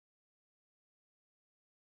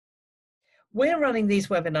We're running these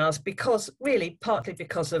webinars because, really, partly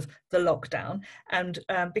because of the lockdown, and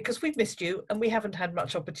because we've missed you and we haven't had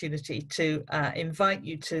much opportunity to invite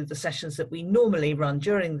you to the sessions that we normally run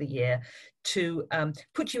during the year to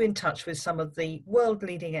put you in touch with some of the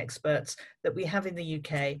world-leading experts that we have in the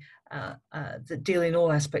UK that deal in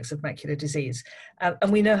all aspects of macular disease.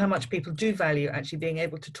 And we know how much people do value actually being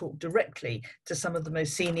able to talk directly to some of the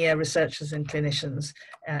most senior researchers and clinicians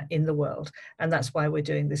in the world. And that's why we're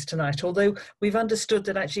doing this tonight. Although we've understood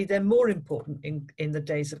that actually they're more important in the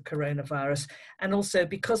days of coronavirus. And also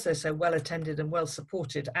because they're so well attended and well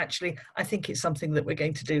supported, actually, I think it's something that we're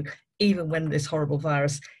going to do even when this horrible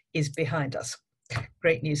virus is behind us.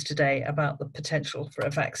 Great news today about the potential for a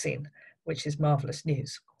vaccine, which is marvelous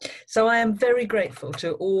news. So I am very grateful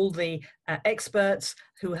to all the experts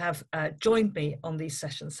who have joined me on these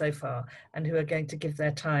sessions so far and who are going to give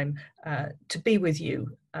their time to be with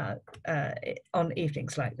you on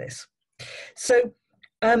evenings like this. So,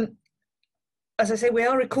 as I say, we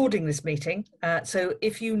are recording this meeting, so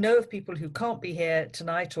if you know of people who can't be here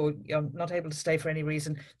tonight or you're not able to stay for any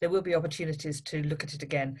reason, there will be opportunities to look at it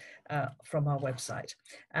again from our website.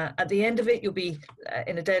 At the end of it, you'll be,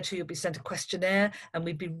 in a day or two, you'll be sent a questionnaire, and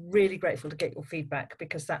we'd be really grateful to get your feedback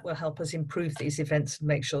because that will help us improve these events and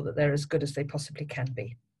make sure that they're as good as they possibly can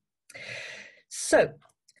be. So,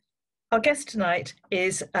 our guest tonight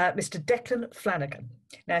is Mr. Declan Flanagan.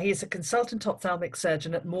 Now, he is a consultant ophthalmic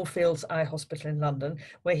surgeon at Moorfields Eye Hospital in London,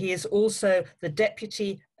 where he is also the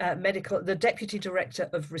deputy director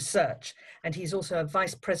of research, and he's also a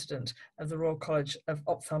vice president of the Royal College of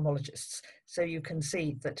Ophthalmologists. So you can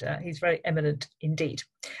see that he's very eminent indeed.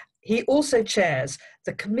 He also chairs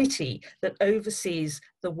the committee that oversees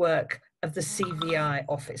the work of the CVI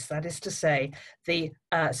office, that is to say, the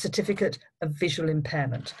Certificate of Visual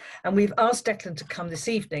Impairment. And we've asked Declan to come this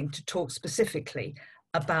evening to talk specifically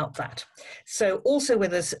about that. So also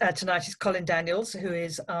with us tonight is Colin Daniels, who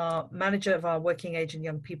is our manager of our Working Age and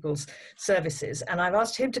Young People's Services. And I've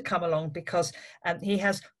asked him to come along because he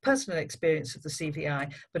has personal experience of the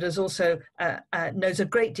CVI, but has also knows a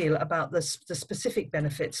great deal about the specific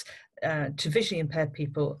benefits to visually impaired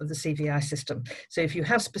people of the CVI system. So if you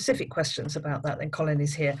have specific questions about that, then Colin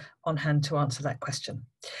is here on hand to answer that question.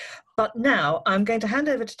 But now I'm going to hand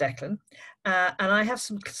over to Declan, and I have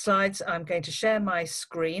some slides. I'm going to share my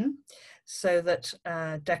screen so that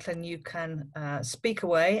Declan, you can speak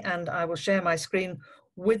away, and I will share my screen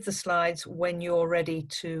with the slides when you're ready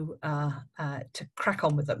to crack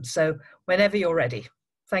on with them. So whenever you're ready.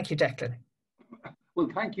 Thank you, Declan. Well,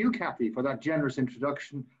 thank you, Kathy, for that generous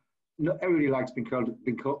introduction. No, everybody likes being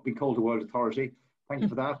called a world authority. Thank you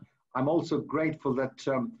for that. I'm also grateful that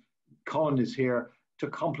Colin is here to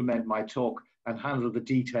complement my talk and handle the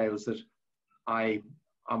details that I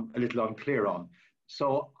am a little unclear on.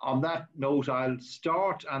 So on that note, I'll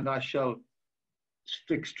start, and I shall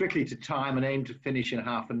stick strictly to time and aim to finish in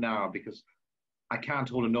half an hour because I can't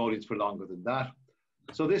hold an audience for longer than that.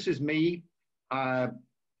 So this is me,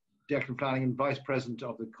 Declan Flanagan, Vice President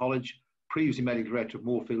of the College, previously Medical Director of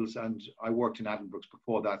Moorfields, and I worked in Addenbrooke's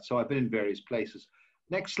before that, so I've been in various places.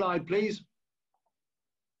 Next slide, please.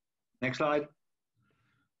 Next slide.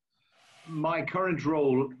 My current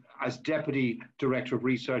role as Deputy Director of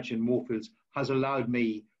Research in Moorfields has allowed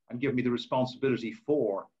me and given me the responsibility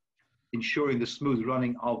for ensuring the smooth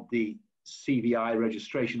running of the CVI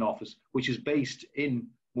registration office, which is based in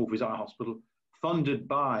Moorfields Eye Hospital, funded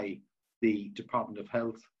by the Department of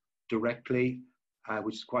Health directly,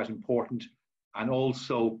 which is quite important, and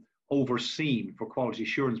also overseen for quality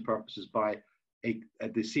assurance purposes by the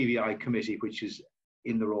CVI committee, which is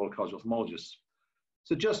in the Royal College of Ophthalmologists.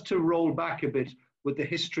 So just to roll back a bit with the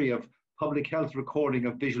history of public health recording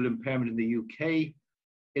of visual impairment in the UK,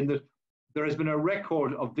 there has been a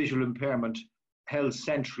record of visual impairment held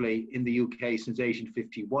centrally in the UK since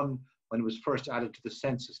 1851, when it was first added to the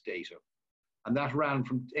census data. And that ran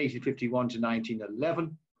from 1851 to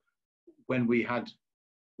 1911, when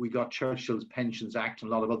we got Churchill's Pensions Act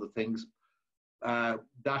and a lot of other things.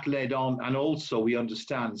 That led on, and also we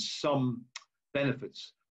understand some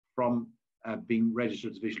benefits from being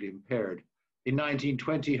registered as visually impaired. In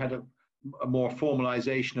 1920, had a more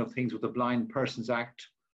formalization of things with the Blind Persons Act.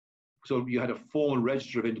 So you had a formal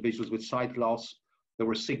register of individuals with sight loss. There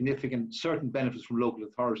were significant certain benefits from local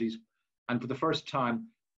authorities. And for the first time,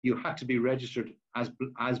 you had to be registered as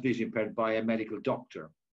visually impaired by a medical doctor.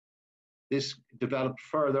 This developed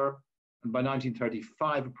further, and by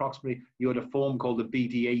 1935 approximately, you had a form called the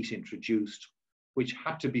BD8 introduced, which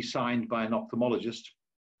had to be signed by an ophthalmologist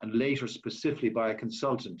and later specifically by a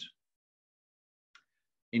consultant.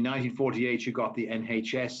 In 1948, you got the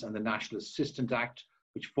NHS and the National Assistant Act,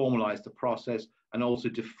 which formalized the process and also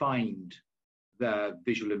defined the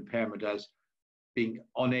visual impairment as being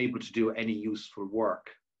unable to do any useful work.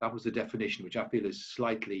 That was the definition, which I feel is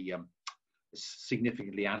slightly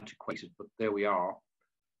significantly antiquated, but there we are.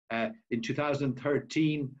 In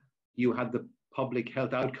 2013, you had the Public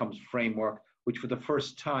Health Outcomes Framework, which for the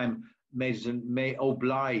first time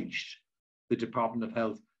obliged the Department of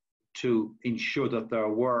Health to ensure that there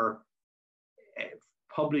were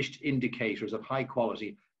published indicators of high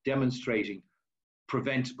quality demonstrating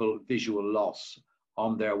preventable visual loss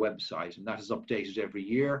on their website. And that is updated every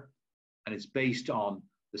year. And it's based on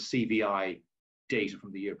the CVI data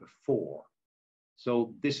from the year before.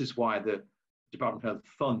 So this is why the Department of Health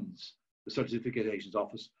funds the Certifications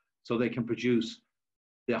Office, so they can produce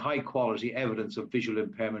the high quality evidence of visual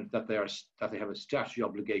impairment that they have a statutory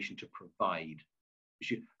obligation to provide.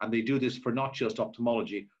 And they do this for not just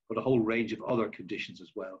ophthalmology, but a whole range of other conditions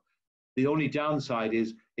as well. The only downside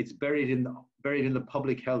is it's buried in the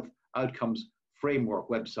Public Health Outcomes Framework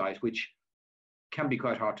website, which can be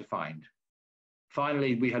quite hard to find.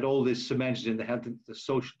 Finally, we had all this cemented in the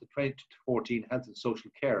 2014 Health and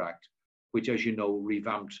Social Care Act, which, as you know,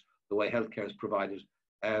 revamped the way healthcare is provided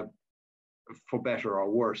for better or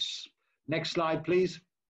worse. Next slide, please.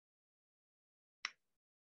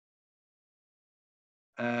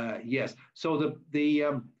 Yes, so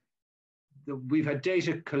we've had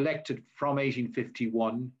data collected from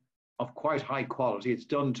 1851 of quite high quality. It's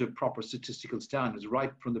done to proper statistical standards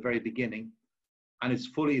right from the very beginning, and it's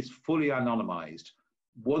fully anonymized.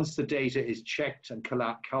 Once the data is checked and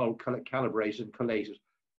calibrated and collated,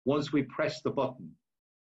 once we press the button,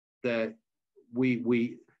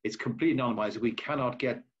 it's completely anonymized. We cannot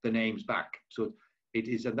get the names back. So it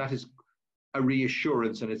is, and that is a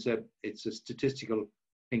reassurance, and it's a statistical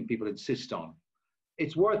thing people insist on.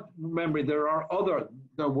 It's worth remembering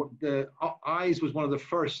the eyes was one of the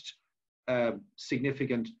first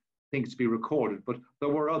significant things to be recorded, but there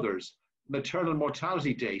were others. Maternal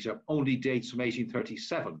mortality data only dates from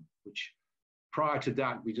 1837, which prior to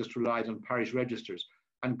that we just relied on parish registers.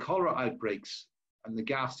 And cholera outbreaks and the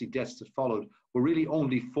ghastly deaths that followed were really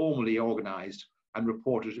only formally organized and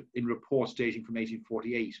reported in reports dating from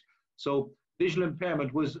 1848. So visual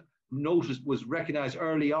impairment was recognized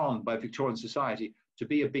early on by Victorian society to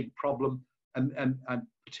be a big problem and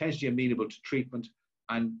potentially amenable to treatment,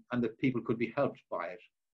 and that people could be helped by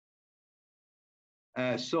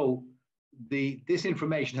it. So this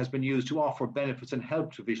information has been used to offer benefits and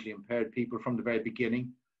help to visually impaired people from the very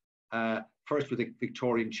beginning. First with the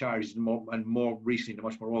Victorian charities and more recently the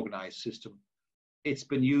much more organized system. It's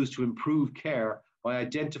been used to improve care by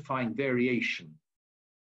identifying variation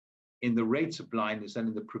in the rates of blindness and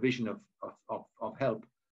in the provision of help,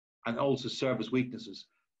 and also service weaknesses.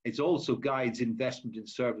 It also guides investment in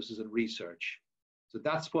services and research. So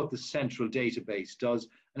that's what the central database does.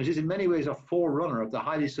 And it is in many ways a forerunner of the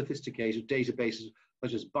highly sophisticated databases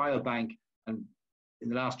such as Biobank and in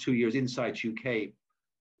the last 2 years Insight UK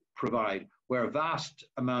provide, where vast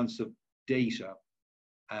amounts of data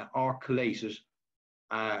are collated,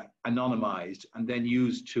 anonymized, and then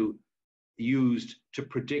used to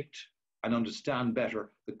predict and understand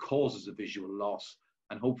better the causes of visual loss,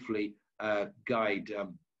 and hopefully guide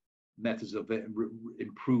methods of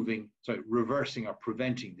reversing or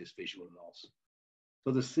preventing this visual loss.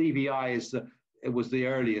 So the CVI was the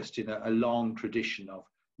earliest in a long tradition of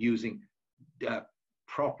using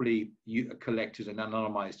properly collected and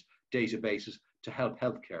anonymized databases to help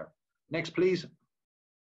healthcare. Next, please.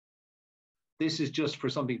 This is just for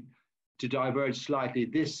something to diverge slightly.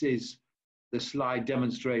 This is the slide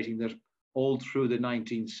demonstrating that all through the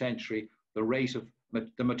 19th century,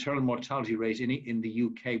 the maternal mortality rate in the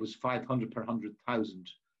UK was 500 per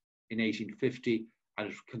 100,000 in 1850, and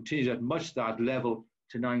it continued at much that level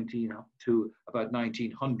to about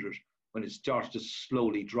 1900, when it started to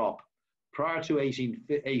slowly drop. Prior to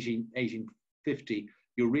 1850,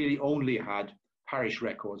 you really only had parish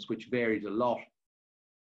records, which varied a lot.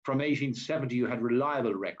 From 1870, you had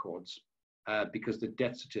reliable records because the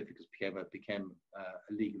death certificates became a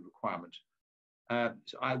legal requirement.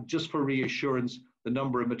 Just for reassurance, the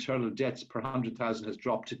number of maternal deaths per 100,000 has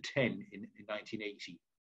dropped to 10 in 1980,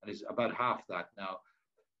 and is about half that now.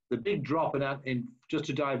 The big drop just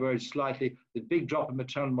to diverge slightly, the big drop in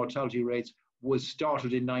maternal mortality rates was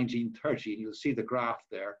started in 1930, and you'll see the graph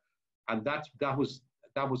there, and that was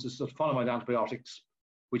the sulfonamide antibiotics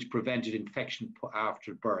which prevented infection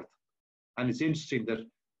after birth. And it's interesting that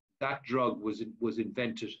that drug was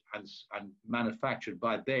invented and manufactured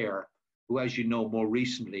by Bayer, who, as you know, more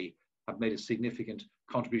recently have made a significant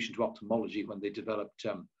contribution to ophthalmology when they developed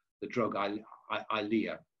the drug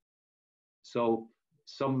Eylea. So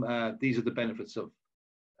these are the benefits of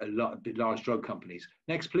large drug companies.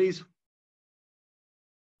 Next, please.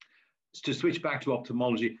 To switch back to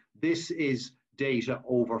ophthalmology, this is data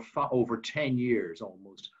over 10 years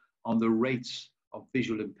almost on the rates of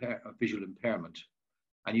visual impairment.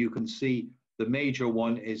 And you can see the major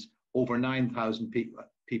one is over 9,000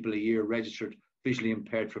 people a year registered visually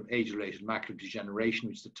impaired from age-related macular degeneration,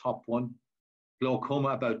 which is the top one. Glaucoma,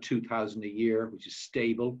 about 2,000 a year, which is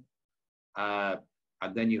stable.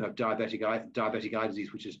 And then you have diabetic eye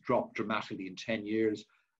disease, which has dropped dramatically in 10 years.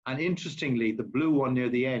 And interestingly, the blue one near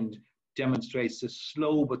the end demonstrates a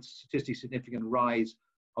slow but statistically significant rise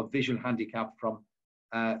of visual handicap from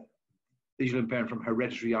visual impairment from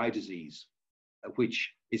hereditary eye disease,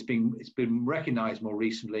 which it's been recognized more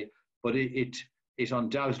recently, but it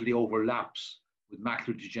undoubtedly overlaps with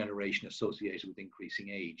macular degeneration associated with increasing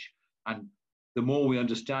age. And the more we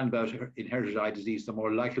understand about inherited eye disease, the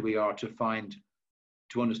more likely we are to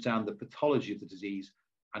understand the pathology of the disease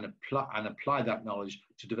and apply that knowledge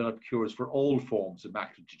to develop cures for all forms of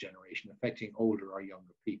macular degeneration affecting older or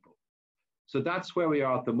younger people. So that's where we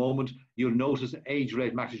are at the moment. You'll notice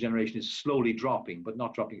age-related macular degeneration is slowly dropping, but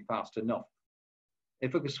not dropping fast enough.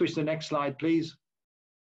 If we could switch to the next slide, please.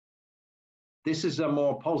 This is a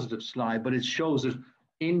more positive slide, but it shows that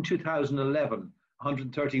in 2011,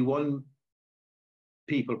 131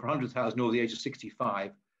 people per 100,000 over the age of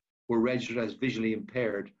 65 were registered as visually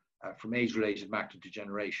impaired from age-related macular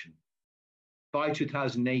degeneration. By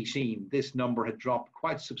 2018, this number had dropped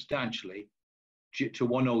quite substantially to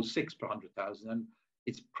 106 per 100,000, and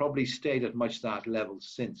it's probably stayed at much that level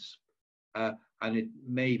since. And it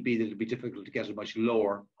may be that it'll be difficult to get it much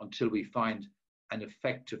lower until we find an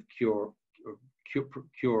effective cure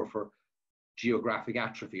for geographic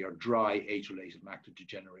atrophy or dry age-related macular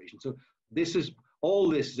degeneration. So all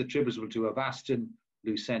this is attributable to Avastin,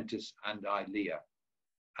 Lucentis, and Eylea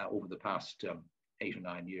over the past 8 or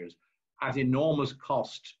 9 years, at enormous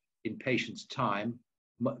cost in patients' time,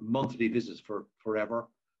 monthly visits for forever,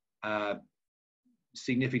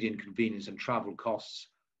 significant inconvenience and travel costs,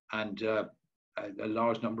 and a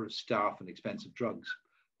large number of staff and expensive drugs.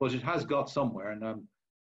 But it has got somewhere, and I'm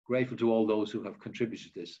grateful to all those who have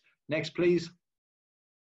contributed to this. Next, please.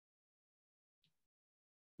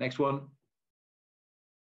 Next one.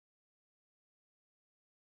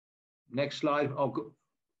 Next slide. Oh, good.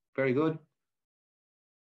 Very good.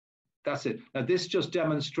 That's it. Now, this just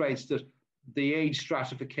demonstrates that the age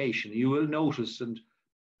stratification, you will notice, and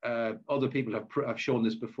other people have shown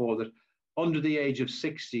this before, that under the age of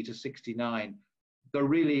 60 to 69, there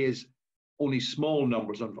really is only small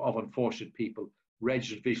numbers of unfortunate people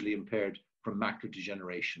registered visually impaired from macular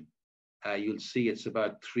degeneration. You'll see it's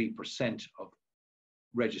about 3% of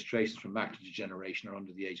registrations from macular degeneration are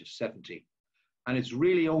under the age of 70. And it's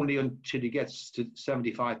really only until it gets to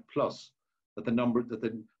 75 plus that the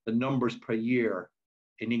numbers per year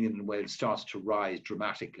in England and Wales starts to rise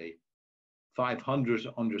dramatically. 500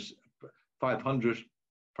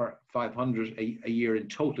 a year in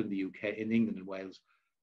total in the UK, in England and Wales,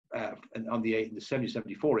 and on the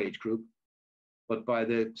 70-74 age group. But by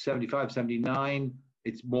the 75-79,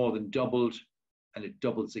 it's more than doubled, and it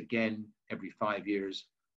doubles again every 5 years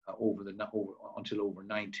until over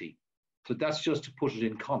 90. So that's just to put it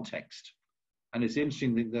in context. And it's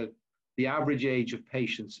interesting that the average age of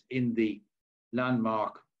patients in the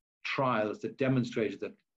landmark trials that demonstrated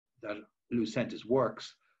that Lucentis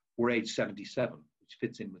works were age 77, which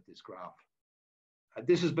fits in with this graph.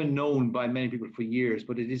 This has been known by many people for years,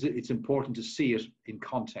 but it's important to see it in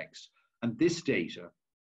context. And this data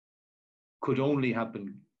could only have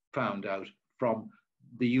been found out from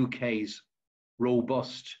the UK's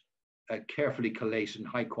robust, carefully collated and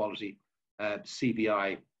high quality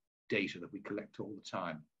CVI data that we collect all the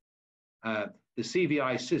time. The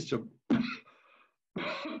CVI system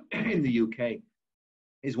in the UK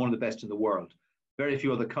is one of the best in the world. Very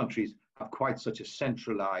few other countries have quite such a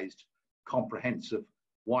centralized, comprehensive,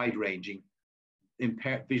 wide-ranging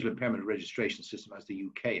visual impairment registration system as the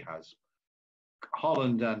UK has.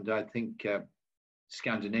 Holland and I think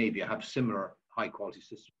Scandinavia have similar high-quality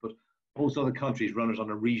systems, but most other countries run it on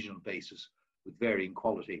a regional basis with varying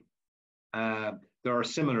quality. There are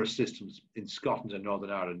similar systems in Scotland and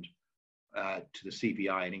Northern Ireland to the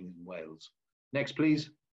CVI in England and Wales. Next, please.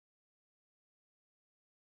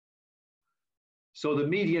 So the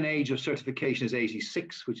median age of certification is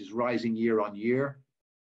 86, which is rising year on year.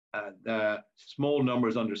 Small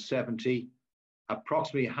numbers under 70.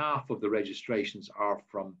 Approximately half of the registrations are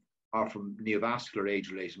from neovascular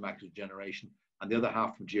age-related macular degeneration, and the other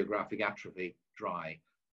half from geographic atrophy, dry.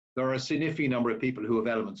 There are a significant number of people who have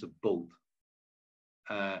elements of both.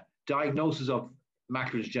 Diagnosis of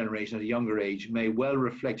macular degeneration at a younger age may well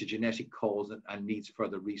reflect a genetic cause and needs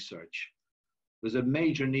further research. There's a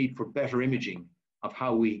major need for better imaging of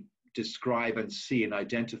how we describe and see and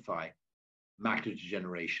identify macular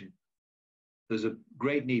degeneration. There's a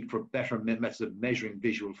great need for better methods of measuring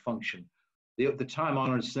visual function. The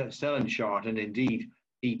time-honored Snellen chart and indeed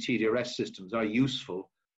ETDRS systems are useful,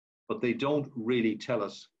 but they don't really tell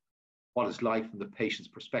us what it's like from the patient's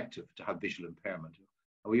perspective to have visual impairment.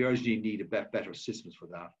 And we urgently need better systems for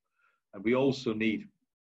that. And we also need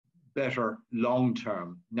better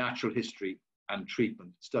long-term natural history and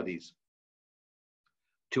treatment studies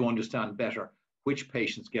to understand better which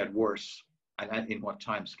patients get worse and in what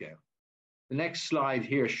time scale. The next slide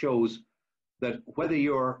here shows that whether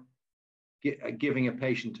you're giving a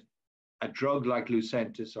patient a drug like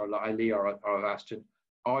Lucentis or Eylea or Avastin,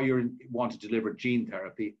 or you want to deliver gene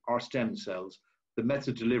therapy or stem cells, the methods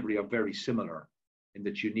of delivery are very similar in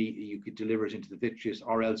that you could deliver it into the vitreous,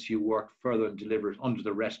 or else you work further and deliver it under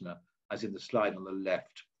the retina, as in the slide on the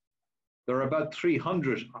left. There are about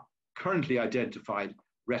 300 currently identified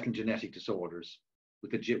retinal genetic disorders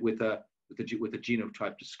with a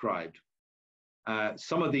genotype described.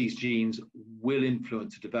 Some of these genes will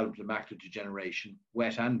influence the development of macular degeneration,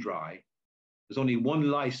 wet and dry. There's only one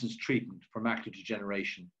licensed treatment for macular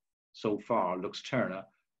degeneration so far, Luxturna,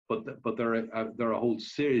 but there are a whole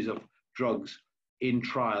series of drugs in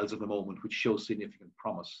trials at the moment which show significant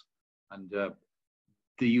promise. And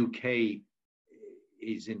the UK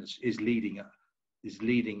is leading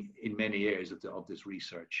in many areas of this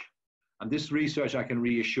research. And this research, I can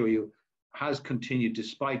reassure you, has continued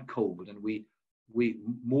despite COVID, and we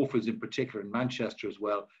Morphids in particular in Manchester as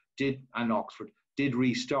well and Oxford did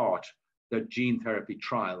restart their gene therapy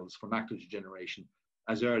trials for macular degeneration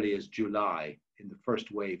as early as July in the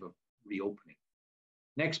first wave of reopening.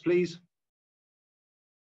 Next, please.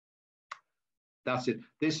 That's it.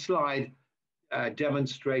 This slide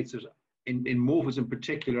demonstrates that in Morphids in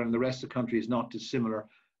particular, and the rest of the country is not dissimilar,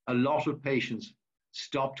 a lot of patients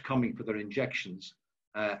stopped coming for their injections,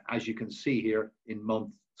 as you can see here in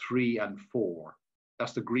month 3 and 4.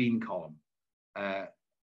 That's the green column.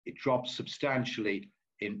 It dropped substantially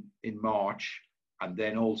in March, and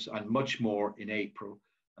then also, and much more in April.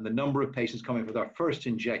 And the number of patients coming for their first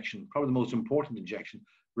injection, probably the most important injection,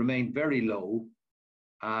 remained very low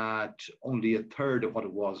at only a third of what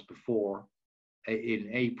it was before in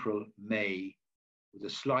April, May, with a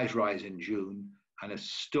slight rise in June, and a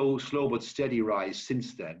slow but steady rise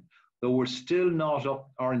since then. Though we're still not up,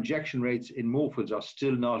 our injection rates in Morphids are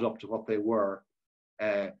still not up to what they were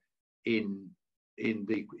in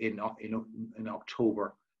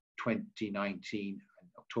October 2019 and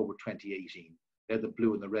October 2018. They're the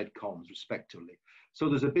blue and the red columns respectively. So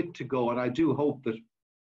there's a bit to go, and I do hope that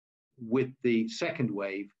with the second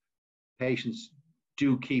wave, patients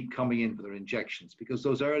do keep coming in for their injections, because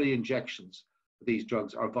those early injections for these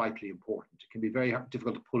drugs are vitally important. It can be very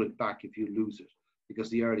difficult to pull it back if you lose it, because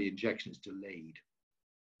the early injection is delayed.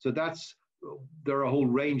 So there are a whole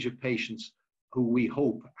range of patients who we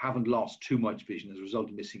hope haven't lost too much vision as a result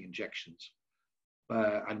of missing injections.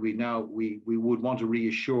 And we would want to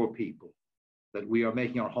reassure people that we are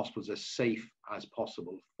making our hospitals as safe as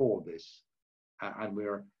possible for this. And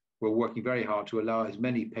we're working very hard to allow as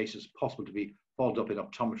many patients as possible to be followed up in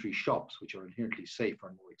optometry shops, which are inherently safer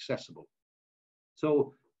and more accessible.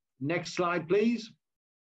 So next slide, please.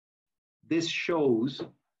 This shows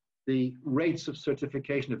the rates of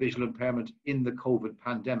certification of visual impairment in the COVID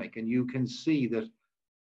pandemic. And you can see that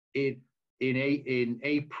in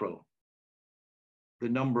April, the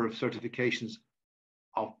number of certifications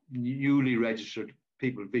of newly registered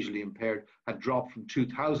people visually impaired had dropped from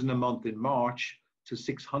 2,000 a month in March to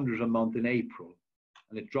 600 a month in April.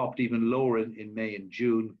 And it dropped even lower in May and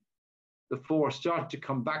June. The 4 started to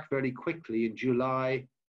come back very quickly in July,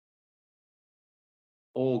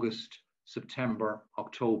 August, September,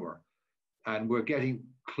 October, and we're getting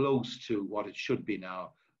close to what it should be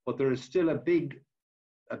now. But there is still a big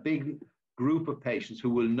group of patients who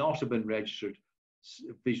will not have been registered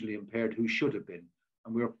visually impaired who should have been.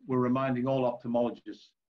 And we're reminding all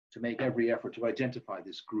ophthalmologists to make every effort to identify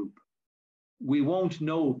this group. We won't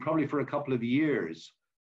know probably for a couple of years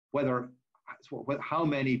how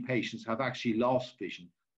many patients have actually lost vision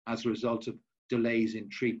as a result of delays in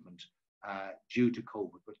treatment due to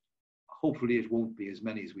COVID, but hopefully it won't be as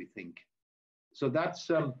many as we think. So that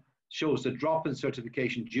shows the drop in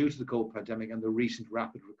certification due to the COVID pandemic and the recent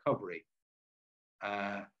rapid recovery.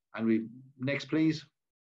 Next, please.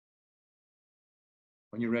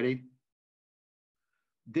 When you're ready.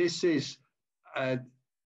 This is a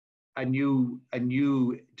new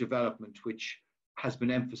development which has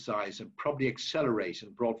been emphasized and probably accelerated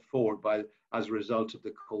and brought forward as a result of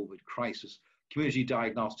the COVID crisis. Community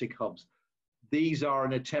diagnostic hubs. These are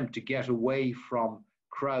an attempt to get away from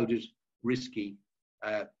crowded, risky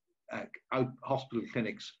hospital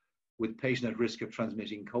clinics with patients at risk of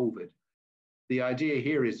transmitting COVID. The idea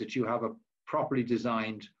here is that you have a properly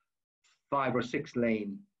designed 5 or 6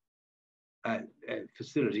 lane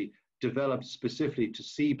facility developed specifically to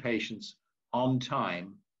see patients on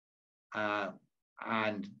time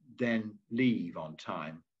and then leave on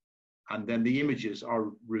time. And then the images are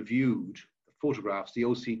reviewed, the photographs, the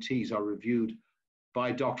OCTs are reviewed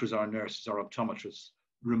by doctors or nurses or optometrists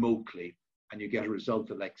remotely, and you get a result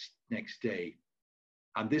the next day.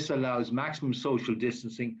 And this allows maximum social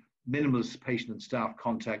distancing, minimal patient and staff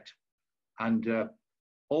contact, and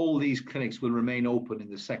all these clinics will remain open in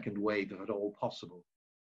the second wave if at all possible.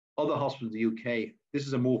 Other hospitals in the UK, this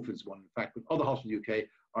is a Moorfields one in fact, but other hospitals in the UK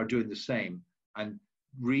are doing the same and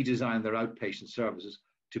redesign their outpatient services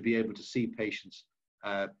to be able to see patients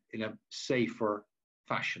in a safer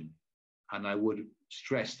fashion. And I would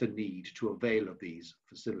stress the need to avail of these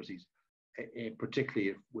facilities,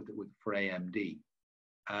 particularly for AMD.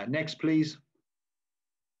 Next, please.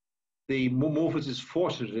 The Moorfields is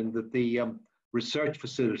fortunate in that the research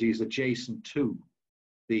facility is adjacent to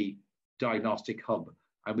the diagnostic hub,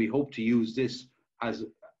 and we hope to use this as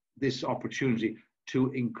this opportunity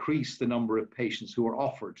to increase the number of patients who are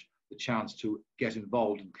offered the chance to get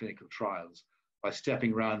involved in clinical trials by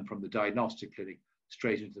stepping around from the diagnostic clinic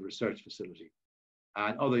straight into the research facility.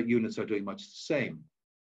 And other units are doing much the same.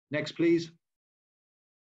 Next, please.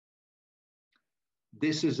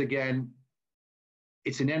 This is, again,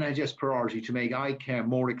 it's an NHS priority to make eye care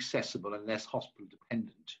more accessible and less hospital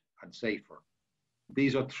dependent and safer.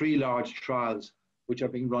 These are 3 large trials which are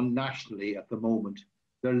being run nationally at the moment.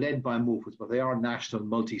 They're led by Moorfields, but they are national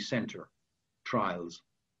multi-centre trials.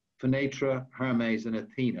 Fenetra, Hermes, and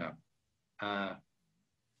Athena,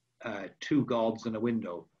 2 gods and a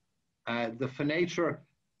window. The Fenetra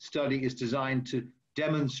study is designed to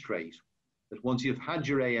demonstrate that once you've had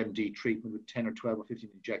your AMD treatment with 10 or 12 or 15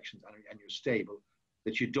 injections and you're stable,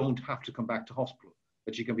 that you don't have to come back to hospital,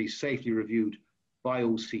 that you can be safely reviewed by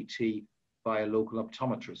OCT, by a local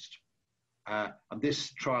optometrist. And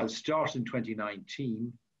this trial started in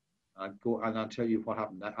 2019. I'll tell you what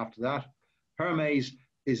happened after that. Hermes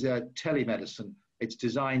is a telemedicine. It's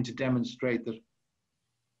designed to demonstrate that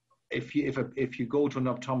if you go to an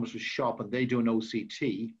optometrist shop and they do an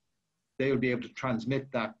OCT, they will be able to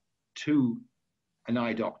transmit that to an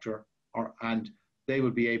eye doctor, and they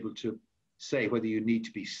will be able to say whether you need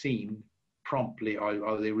to be seen promptly,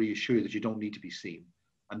 or they reassure you that you don't need to be seen.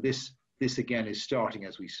 And this again is starting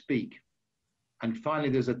as we speak. And finally,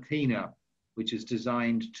 there's Athena, which is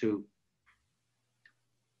designed to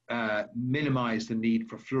minimize the need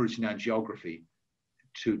for fluorescein angiography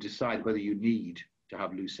to decide whether you need to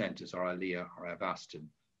have Lucentis or Eylea or Avastin.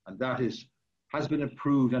 And that has been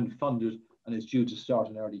approved and funded and is due to start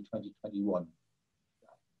in early 2021.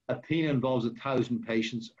 Athena involves 1,000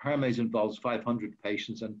 patients, Hermes involves 500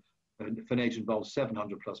 patients, and Fenetra involves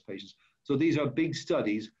 700 plus patients. So these are big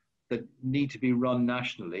studies that need to be run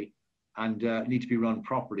nationally and need to be run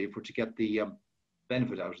properly for to get the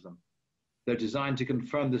benefit out of them. They're designed to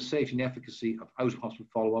confirm the safety and efficacy of out-of-hospital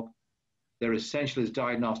follow-up. They're essential as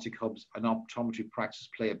diagnostic hubs, and optometry practices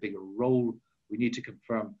play a bigger role. We need to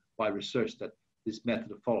confirm by research that this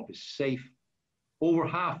method of follow-up is safe. Over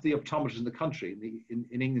half the optometrists in the country, in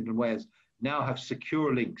England and Wales, now have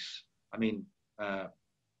secure links, data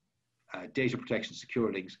protection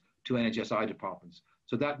secure links to NHS eye departments.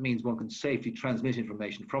 So that means one can safely transmit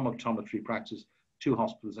information from optometry practice to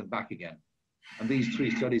hospitals and back again. And these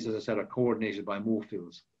 3 studies, as I said, are coordinated by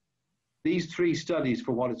Moorfields. These 3 studies,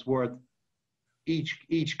 for what it's worth,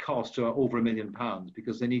 each cost over £1 million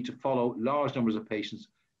because they need to follow large numbers of patients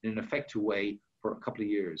in an effective way for a couple of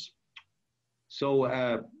years. So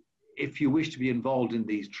if you wish to be involved in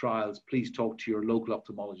these trials, please talk to your local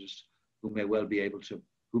ophthalmologist who may well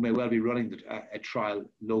be running a trial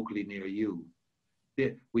locally near you.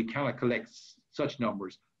 We cannot collect such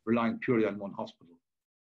numbers relying purely on one hospital.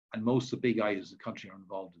 And most of the big eyes in the country are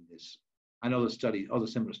involved in this, and other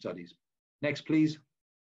similar studies. Next, please.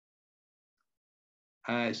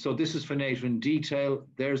 So this is Fenetra in detail.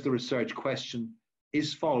 There's the research question.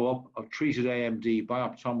 Is follow-up of treated AMD by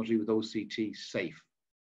optometry with OCT safe?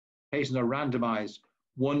 Patients are randomized,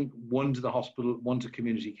 one to the hospital, 1 to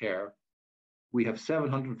community care. We have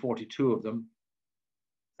 742 of them,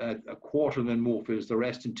 a quarter of them in Moorfields, the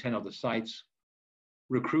rest in 10 other sites.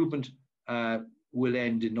 Recruitment will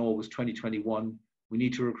end in August 2021. We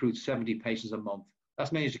need to recruit 70 patients a month.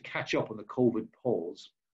 That's managed to catch up on the COVID pause.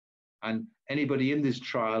 And anybody in this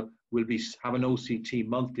trial will have an OCT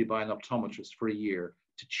monthly by an optometrist for a year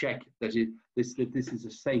to check that this is a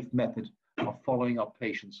safe method of following up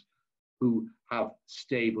patients who have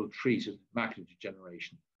stable treated macular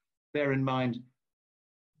degeneration. Bear in mind,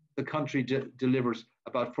 the country delivers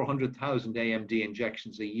about 400,000 AMD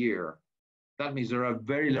injections a year. That means there are a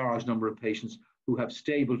very large number of patients who have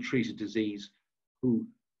stable treated disease who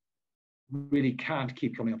really can't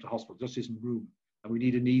keep coming up to hospital. There just isn't room. And we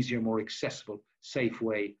need an easier, more accessible, safe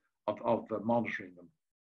way of monitoring them.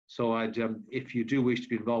 So if you do wish to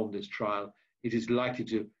be involved in this trial, it is likely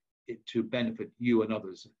to benefit you and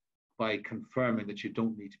others by confirming that you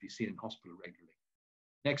don't need to be seen in hospital regularly.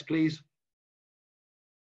 Next, please.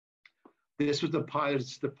 This was the pilot.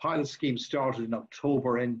 The pilot scheme started in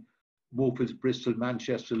October in Moorfields, Bristol,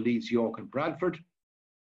 Manchester, Leeds, York, and Bradford.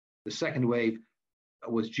 The second wave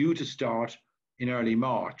was due to start in early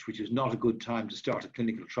March, which is not a good time to start a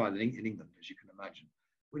clinical trial in England, as you can imagine.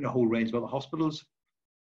 We're in a whole range of other hospitals.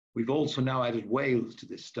 We've also now added Wales to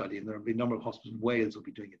this study, and there will be a number of hospitals in Wales will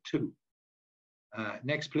be doing it too.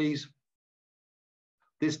 Next, please.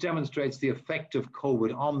 This demonstrates the effect of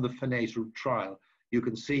COVID on the FNAIT trial. You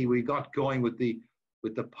can see we got going with the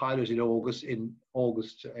pilot in August.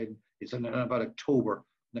 It's in about October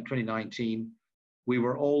 2019. We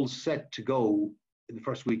were all set to go in the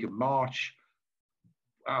first week of March.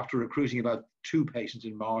 After recruiting about 2 patients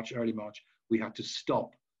in March, early March, we had to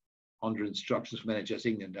stop under instructions from NHS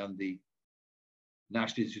England and the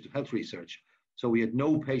National Institute of Health Research. So we had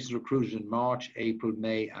no patients recruited in March, April,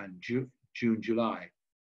 May, and June, July.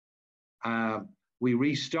 We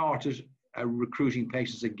restarted recruiting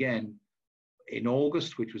patients again in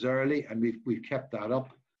August, which was early, and we've kept that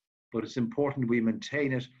up. But it's important we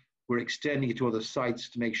maintain it. We're extending it to other sites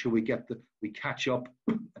to make sure we catch up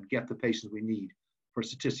and get the patients we need for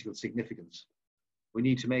statistical significance. We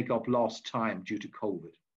need to make up lost time due to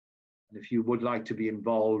COVID. And if you would like to be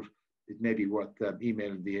involved, it may be worth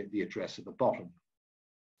emailing the address at the bottom.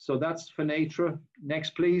 So that's FNAIT.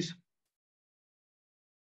 Next, please.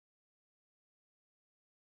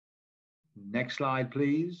 Next slide,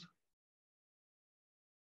 please.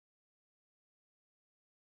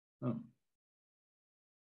 Oh.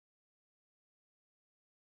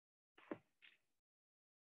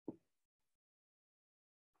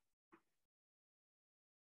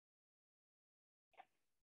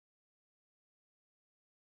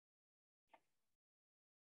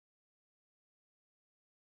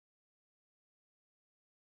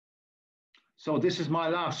 So this is my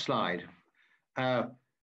last slide.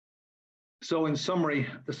 So in summary,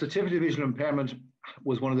 the certificate of visual impairment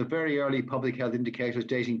was one of the very early public health indicators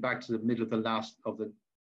dating back to the middle of the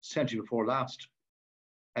century before last.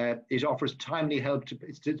 It offers timely help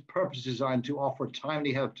its purpose is designed to offer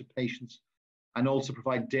timely help to patients and also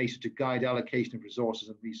provide data to guide allocation of resources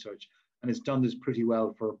and research. And it's done this pretty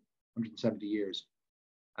well for 170 years.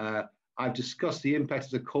 I've discussed the impact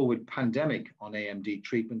of the COVID pandemic on AMD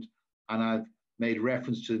treatment, and I've made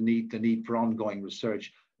reference to the need for ongoing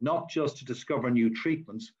research, not just to discover new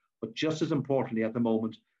treatments, but just as importantly at the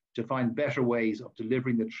moment, to find better ways of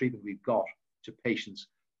delivering the treatment we've got to patients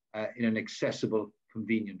in an accessible,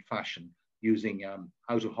 convenient fashion using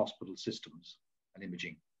out-of-hospital systems and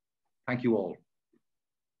imaging. Thank you all.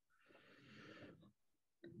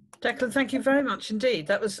 Declan, thank you very much indeed.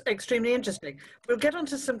 That was extremely interesting. We'll get on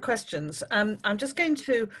to some questions. I'm just going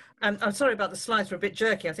to, I'm sorry about the slides were a bit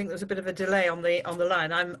jerky. I think there was a bit of a delay on the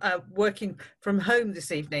line. I'm working from home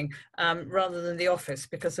this evening rather than the office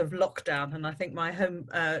because of lockdown. And I think my home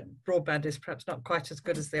broadband is perhaps not quite as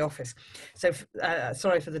good as the office. So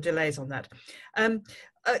sorry for the delays on that.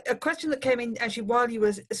 A question that came in actually while you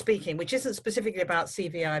were speaking, which isn't specifically about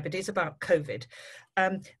CVI, but is about COVID.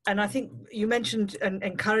 And I think you mentioned and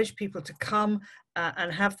encouraged people to come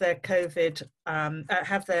and have their COVID,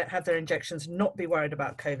 have their injections, not be worried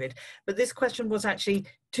about COVID. But this question was actually,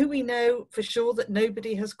 do we know for sure that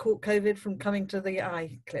nobody has caught COVID from coming to the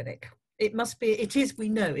eye clinic? It must be, we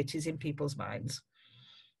know it is in people's minds.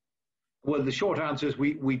 Well, the short answer is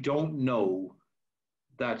we don't know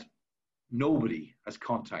that nobody has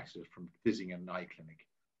contacted us from visiting an eye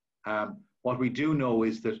clinic. What we do know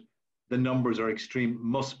is that the numbers are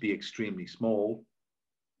must be extremely small.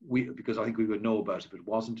 Because I think we would know about it if it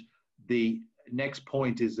wasn't. The next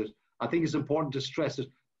point is that I think it's important to stress that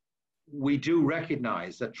we do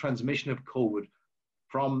recognize that transmission of COVID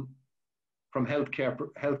from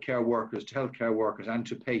healthcare workers to healthcare workers and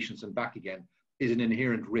to patients and back again is an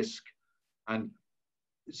inherent risk. And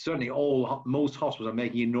certainly most hospitals are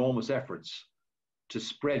making enormous efforts to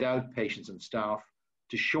spread out patients and staff,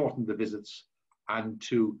 to shorten the visits, and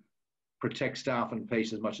to protect staff and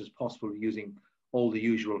patients as much as possible using all the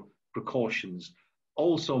usual precautions.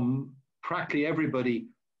 Also, practically everybody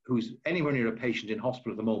who's anywhere near a patient in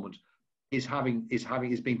hospital at the moment is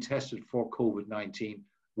being tested for COVID-19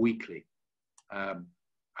 weekly.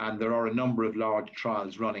 And there are a number of large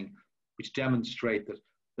trials running which demonstrate that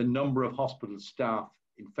the number of hospital staff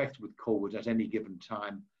infected with COVID at any given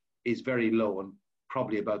time is very low, and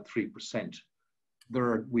probably about 3%.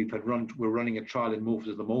 We're running a trial in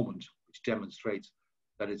Moorfields at the moment, which demonstrates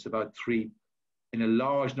that it's about 3 in a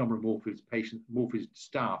large number of Moorfields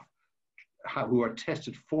staff who are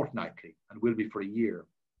tested fortnightly and will be for a year,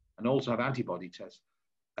 and also have antibody tests.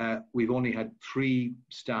 We've only had 3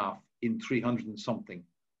 staff in 300 and something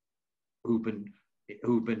who've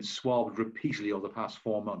been swabbed repeatedly over the past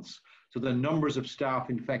 4 months. So the numbers of staff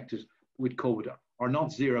infected with COVID are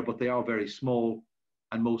not zero, but they are very small.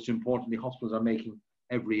 And most importantly, hospitals are making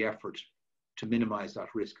every effort to minimize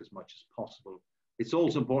that risk as much as possible. It's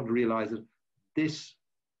also important to realize that this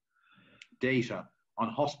data on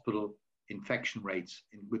hospital infection rates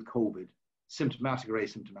with COVID, symptomatic or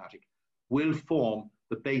asymptomatic, will form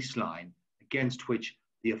the baseline against which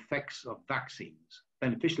the effects of vaccines,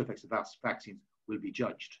 beneficial effects of vaccines, will be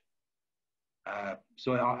judged.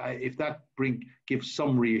 If that gives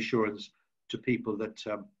some reassurance to people that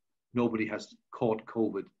nobody has caught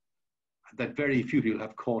COVID, that very few people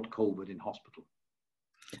have caught COVID in hospital.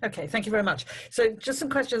 Okay, thank you very much. So just some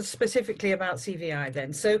questions specifically about CVI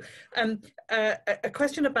then. So a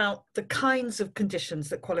question about the kinds of conditions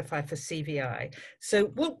that qualify for CVI.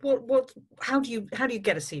 So how do you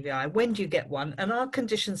get a CVI? When do you get one? And are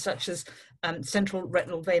conditions such as central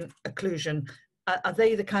retinal vein occlusion, are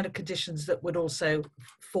they the kind of conditions that would also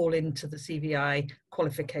fall into the CVI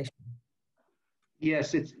qualification?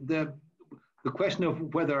 Yes, it's the question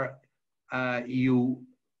of whether you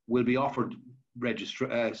will be offered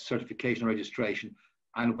certification or registration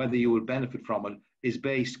and whether you will benefit from it is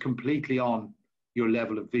based completely on your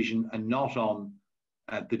level of vision and not on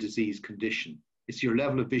the disease condition. It's your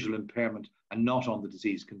level of visual impairment and not on the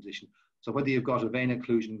disease condition. So whether you've got a vein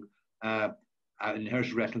occlusion,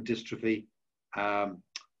 inherited retinal dystrophy,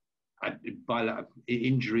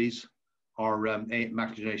 injuries, or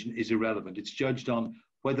macular degeneration is irrelevant. It's judged on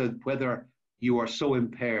whether you are so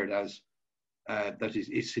impaired as that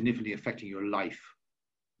is significantly affecting your life.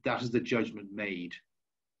 That is the judgment made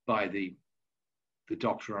by the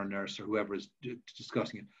doctor or nurse or whoever is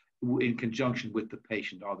discussing it in conjunction with the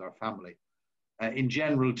patient or their family. In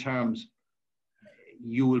general terms,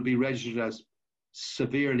 you will be registered as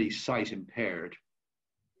severely sight impaired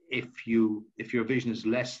if your vision is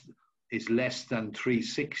less than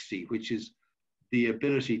 360, which is the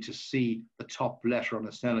ability to see the top letter on a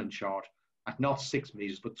Snellen chart at not 6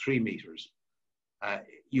 meters but 3 meters.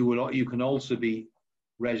 You can also be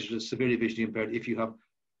registered as severely visually impaired if you have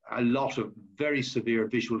a lot of very severe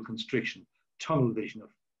visual constriction, tunnel vision of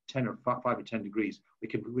 5 or 10 degrees,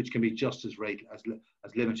 which can be just as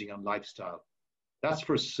limiting on lifestyle. That's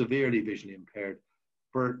for severely visually impaired.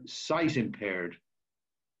 For sight impaired,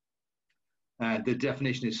 the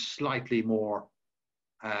definition is slightly more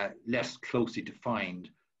less closely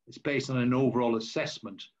defined. It's based on an overall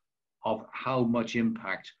assessment of how much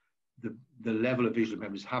impact the level of visual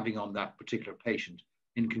impairment is having on that particular patient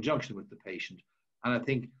in conjunction with the patient. And I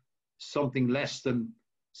think something less than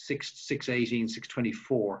 618,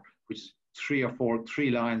 624, which is 3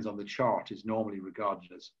 lines on the chart, is normally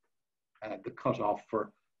regarded as the cutoff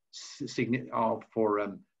for sight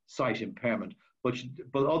impairment. But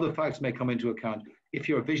other factors may come into account. If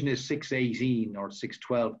your vision is 618 or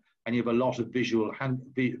 612 and you have a lot of visual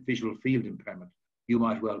field impairment, you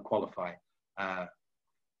might well qualify to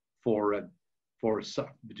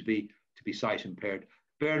be sight impaired.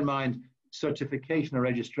 Bear in mind, certification or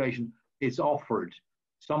registration is offered.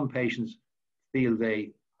 Some patients feel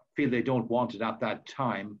they don't want it at that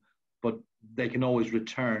time, but they can always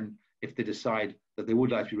return if they decide that they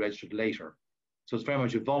would like to be registered later. So it's very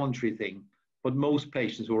much a voluntary thing, but most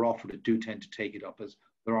patients who are offered it do tend to take it up as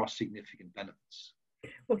there are significant benefits.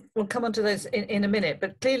 We'll come on to those in a minute,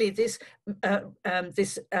 but clearly this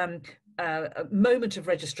moment of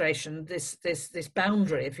registration, this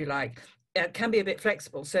boundary, if you like, can be a bit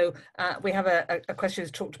flexible. So we have a question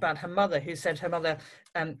who's talked about her mother, who said her mother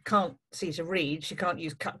can't see to read, she can't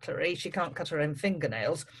use cutlery, she can't cut her own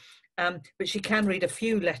fingernails, but she can read a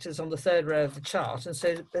few letters on the 3rd row of the chart, and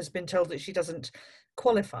so has been told that she doesn't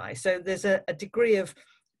qualify. So there's a degree of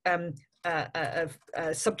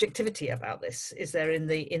subjectivity about this, is there, in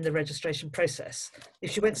the registration process?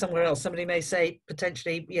 If she went somewhere else, somebody may say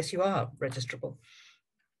potentially, yes, you are registrable.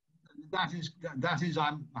 That is,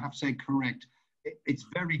 I have to say, correct. it's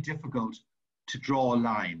very difficult to draw a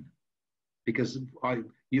line because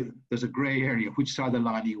there's a grey area. Which side of the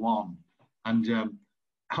line are you on? And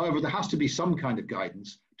however, there has to be some kind of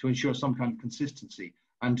guidance to ensure some kind of consistency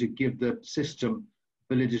and to give the system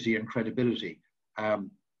validity and credibility. And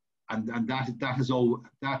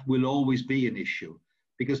that will always be an issue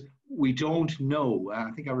because we don't know.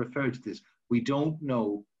 I think I referred to this. We don't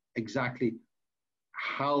know exactly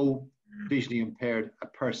how visually impaired a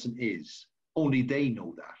person is. Only they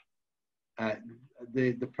know that.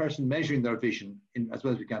 The person measuring their vision, as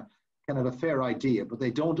well as we can have a fair idea, but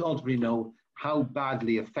they don't ultimately know how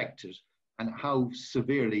badly affected and how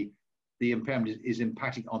severely the impairment is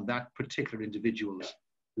impacting on that particular individual's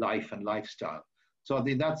life and lifestyle. So I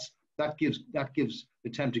think that gives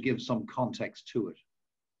attempt to give some context to it.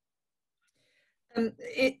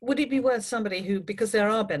 Would it be worth somebody who, because there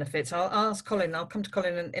are benefits, I'll ask Colin, I'll come to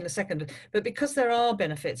Colin in a second, but because there are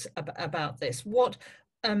benefits about this, what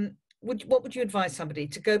would you advise somebody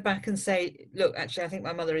to go back and say, look, actually, I think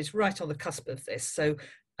my mother is right on the cusp of this. So,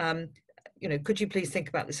 you know, could you please think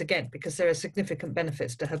about this again? Because there are significant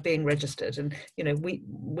benefits to her being registered. And, you know, we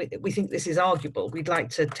think this is arguable. We'd like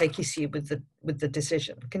to take issue with the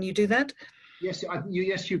decision. Can you do that? Yes,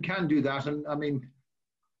 yes, you can do that. And I mean,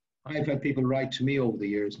 I've had people write to me over the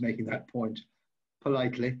years making that point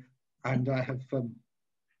politely. And I have,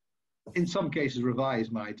 in some cases,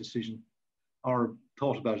 revised my decision or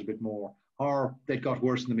thought about it a bit more, or they got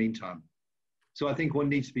worse in the meantime. So I think one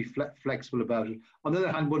needs to be flexible about it. On the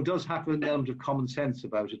other hand, one does have an element of common sense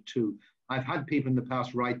about it too. I've had people in the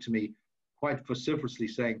past write to me quite vociferously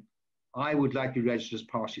saying, I would like to be registered as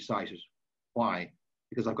partially sighted. Why?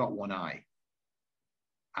 Because I've got one eye.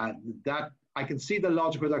 And that, I can see the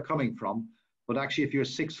logic where they're coming from, but actually if you're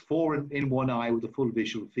 6'4" in one eye with a full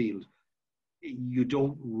visual field, you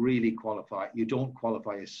don't really qualify. You don't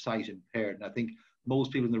qualify as sight impaired. And I think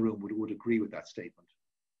most people in the room would agree with that statement.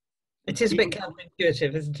 It is a bit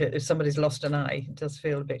counterintuitive, isn't it? If somebody's lost an eye, it does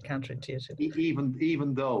feel a bit counterintuitive.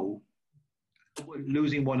 Even though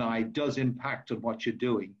losing one eye does impact on what you're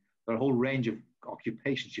doing, there are a whole range of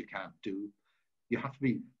occupations you can't do. You have to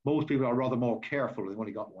be, most people are rather more careful if they've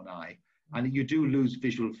only got one eye. And you do lose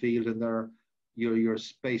visual field, and your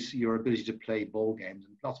space, your ability to play ball games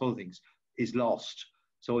and lots of other things is lost.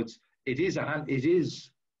 So it is an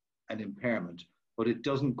impairment, but it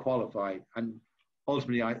doesn't qualify. And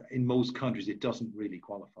ultimately, in most countries, it doesn't really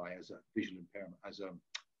qualify as a visual impairment,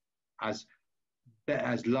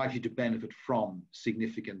 as likely to benefit from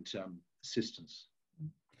significant assistance.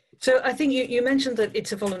 So I think you mentioned that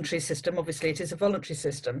it's a voluntary system. Obviously, it is a voluntary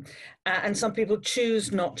system, and some people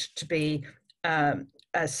choose not to be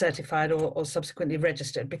certified or subsequently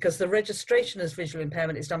registered because the registration as visual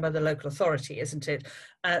impairment is done by the local authority, isn't it?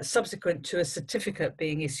 Subsequent to a certificate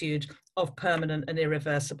being issued of permanent and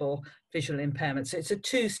irreversible visual impairment. So it's a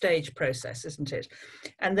two-stage process, isn't it?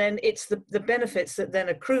 And then it's the benefits that then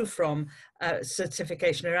accrue from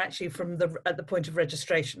certification are actually at the point of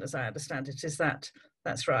registration, as I understand it.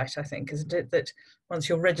 That's right, I think, isn't it? That once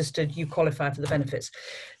you're registered, you qualify for the benefits.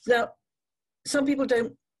 Now, some people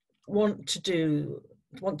don't want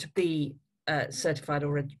to be certified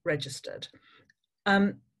or registered.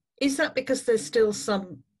 Is that because there's still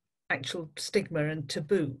some actual stigma and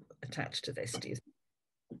taboo attached to this, do you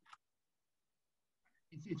think?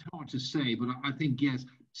 It's hard to say, but I think, yes,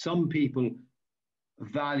 some people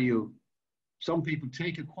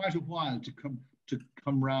take quite a while to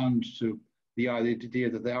come round to the idea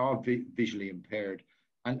that they are visually impaired.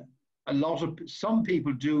 And some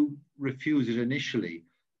people do refuse it initially,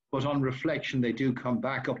 but on reflection, they do come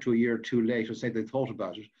back up to a year or two later, say they thought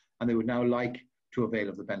about it, and they would now like to avail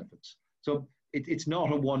of the benefits. So it's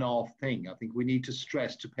not a one-off thing. I think we need to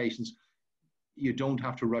stress to patients, you don't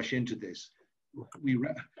have to rush into this.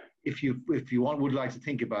 If you would like to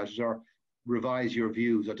think about it or revise your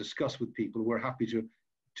views or discuss with people, we're happy to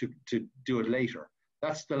do it later.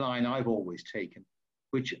 That's the line I've always taken,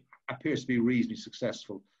 which appears to be reasonably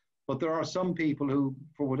successful. But there are some people who,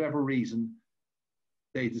 for whatever reason,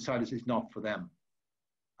 they decide it's not for them.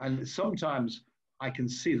 And sometimes I can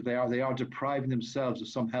see that they are depriving themselves of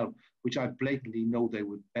some help, which I blatantly know they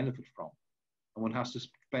would benefit from. And one has to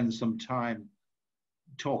spend some time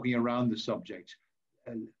talking around the subject,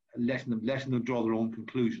 and letting them draw their own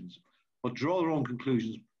conclusions. But draw their own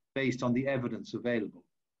conclusions based on the evidence available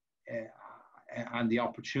and the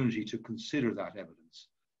opportunity to consider that evidence.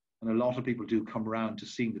 And a lot of people do come around to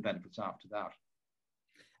seeing the benefits after that.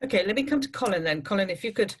 Okay, let me come to Colin then. Colin, if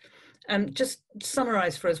you could just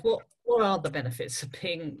summarise for us, what are the benefits of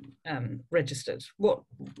being registered? What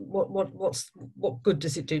good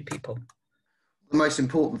does it do people? The most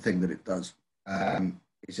important thing that it does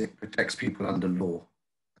is it protects people under law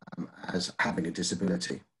as having a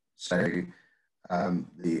disability. So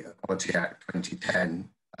the Equality Act 2010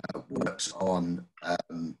 works on, have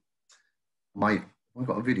I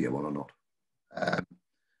got a video on or not?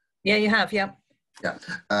 Yeah, you have, yeah. Yeah,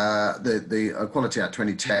 the Equality Act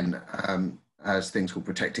 2010 has things called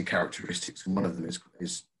protected characteristics, and one of them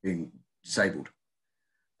is being disabled.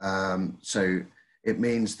 So it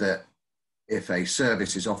means that if a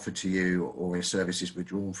service is offered to you or a service is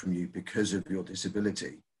withdrawn from you because of your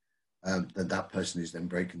disability, then that person is then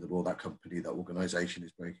breaking the law. That company, that organisation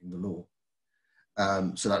is breaking the law.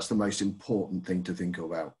 So that's the most important thing to think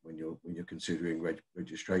about when you're considering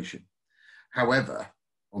registration. However,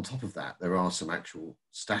 on top of that, there are some actual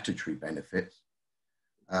statutory benefits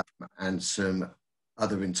and some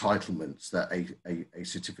other entitlements that a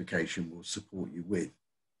certification will support you with.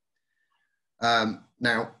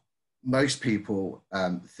 Now, most people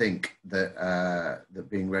think that that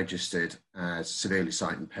being registered as severely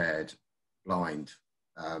sight impaired, blind,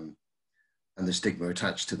 and the stigma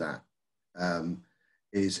attached to that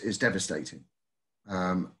is devastating,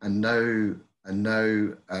 and no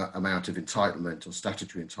amount of entitlement or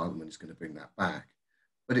statutory entitlement is going to bring that back,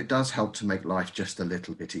 but it does help to make life just a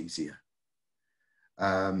little bit easier.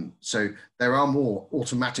 So there are more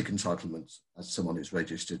automatic entitlements as someone who's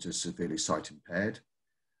registered as severely sight impaired.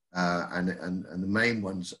 And the main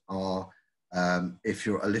ones are if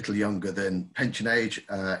you're a little younger than pension age,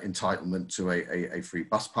 entitlement to a free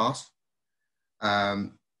bus pass,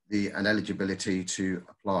 an eligibility to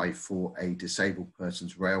apply for a disabled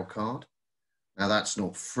person's rail card. Now that's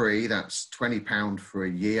not free, that's £20 for a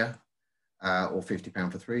year or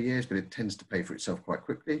 £50 for 3 years, but it tends to pay for itself quite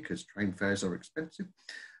quickly because train fares are expensive.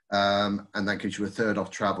 And that gives you a third off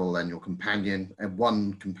travel and your companion, and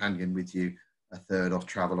one companion with you, a third off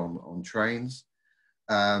travel on trains.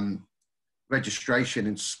 Registration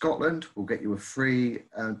in Scotland will get you a free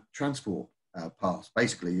transport pass.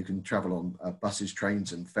 Basically, you can travel on buses,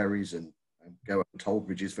 trains and ferries and go on toll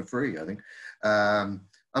bridges for free, I think.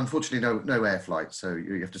 Unfortunately, no air flights, so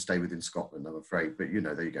you have to stay within Scotland, I'm afraid, but you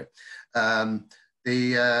know, there you go.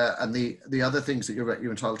 The other things that you're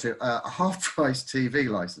entitled to, a half-price TV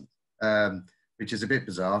license, which is a bit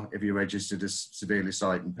bizarre if you're registered as severely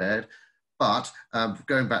sight impaired. But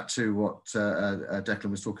going back to what Declan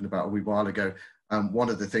was talking about a wee while ago, one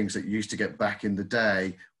of the things that you used to get back in the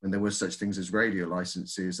day when there were such things as radio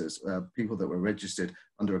licenses, as people that were registered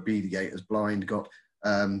under a BD8 as blind got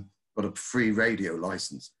a free radio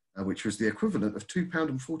license, which was the equivalent of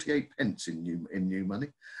 £2.48 in new money.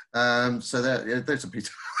 So there's a bit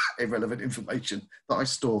of irrelevant information that I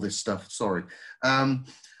store this stuff. Sorry. And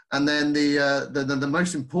then the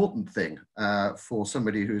most important thing for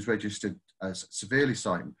somebody who is registered as severely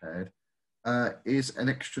sight impaired is an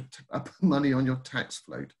extra money on your tax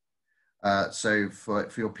float. So for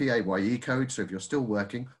your PAYE code, so if you're still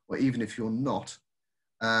working, or even if you're not,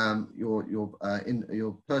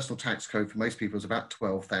 your personal tax code for most people is about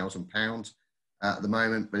 £12,000 at the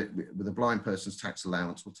moment, but with a blind person's tax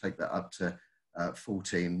allowance, we'll take that up to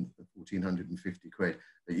 1,450 quid.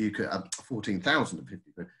 But you could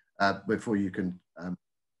 14,050 quid before you can.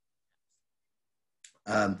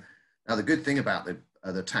 Now the good thing about the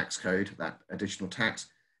tax code, that additional tax,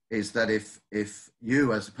 is that if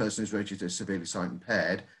you as a person who's registered as severely sight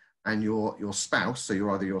impaired and your spouse, so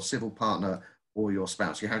you're either your civil partner or your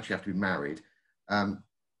spouse, you actually have to be married,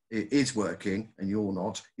 is working and you're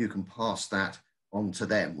not, you can pass that on to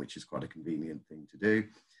them, which is quite a convenient thing to do.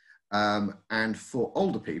 And for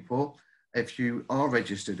older people, if you are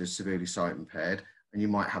registered as severely sight impaired and you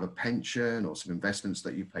might have a pension or some investments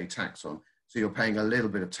that you pay tax on, so you're paying a little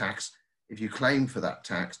bit of tax, if you claim for that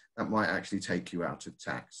tax, that might actually take you out of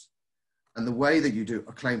tax. And the way that you do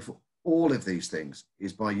a claim for all of these things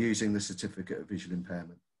is by using the certificate of visual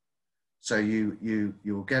impairment. So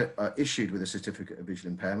you'll get issued with a certificate of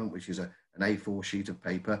visual impairment, which is an A4 sheet of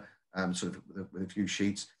paper, sort of with a few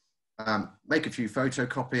sheets. Make a few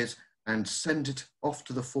photocopies and send it off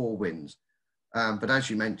to the four winds. But as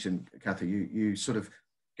you mentioned, Kathy, you sort of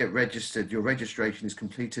get registered. Your registration is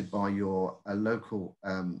completed by your local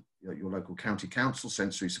county council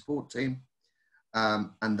sensory support team,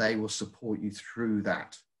 and they will support you through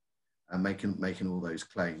that and making all those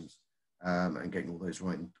claims and getting all those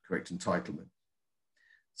right and correct entitlements.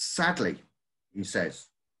 Sadly, he says,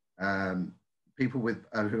 people with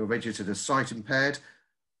who are registered as sight impaired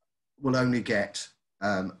will only get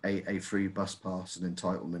a free bus pass and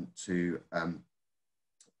entitlement to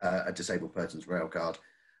a disabled person's rail card.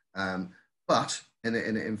 But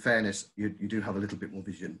in fairness, you do have a little bit more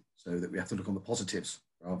vision, so that we have to look on the positives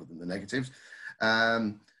rather than the negatives.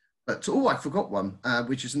 But Oh, I forgot one,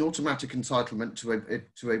 which is an automatic entitlement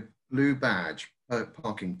to a blue badge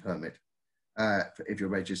parking permit if you're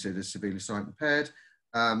registered as severely sight impaired.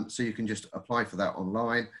 So you can just apply for that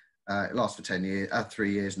online. It lasts for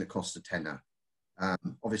 3 years, and it costs a tenner.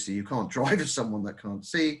 Obviously, you can't drive as someone that can't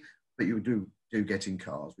see, but you do get in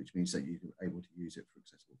cars, which means that you're able to use it for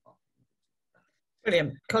accessible parking.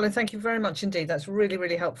 Brilliant. Colin, thank you very much indeed. That's really,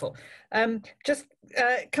 really helpful. Just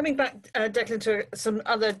coming back, Declan, to some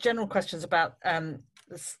other general questions about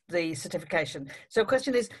the certification. So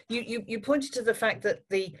question is, you pointed to the fact that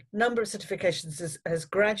the number of certifications has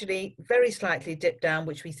gradually, very slightly dipped down,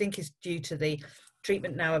 which we think is due to the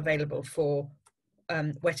treatment now available for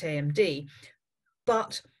wet AMD.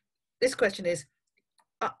 But this question is,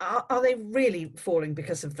 are they really falling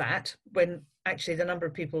because of that, when actually the number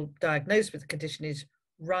of people diagnosed with the condition is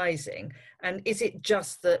rising? And is it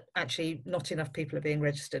just that actually not enough people are being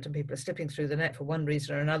registered and people are slipping through the net for one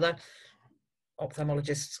reason or another?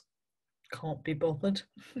 Ophthalmologists can't be bothered.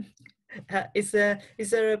 Are there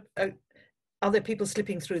people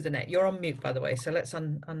slipping through the net? You're on mute, by the way, so let's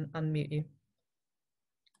unmute you.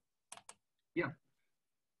 Yeah.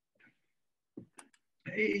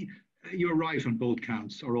 You're right on both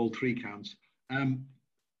counts, or all three counts.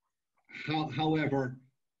 However,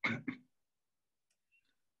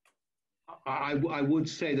 I would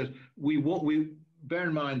say that we bear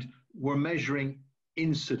in mind we're measuring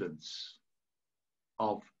incidence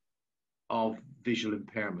of visual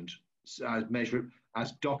impairment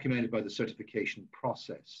as documented by the certification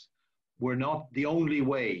process. We're not, the only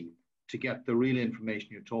way to get the real information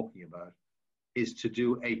you're talking about is to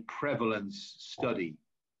do a prevalence study,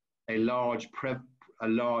 a large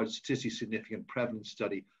statistically significant prevalence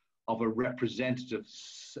study of a representative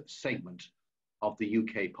segment of the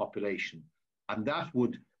UK population. And that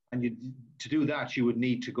would, to do that, you would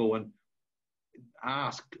need to go and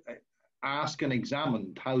ask and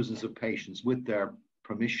examine thousands of patients with their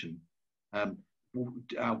permission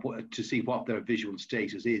to see what their visual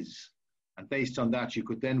status is. And based on that, you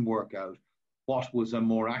could then work out what was a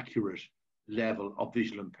more accurate level of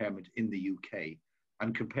visual impairment in the UK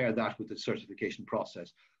and compare that with the certification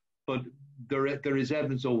process. But there is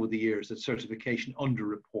evidence over the years that certification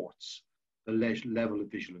underreports the level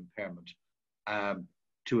of visual impairment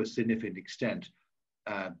to a significant extent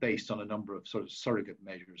based on a number of sort of surrogate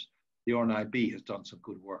measures. The RNIB has done some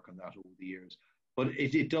good work on that over the years, but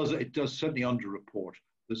it does certainly underreport.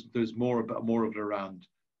 There's more of it around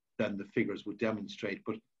than the figures would demonstrate.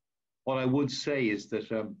 But what I would say is that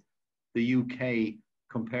the UK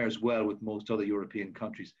compares well with most other European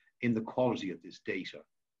countries in the quality of this data.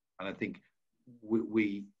 And I think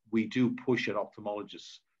we do push at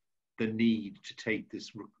ophthalmologists the need to take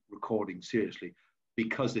this recording seriously,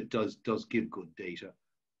 because it does give good data.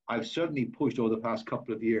 I've certainly pushed over the past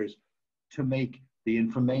couple of years to make the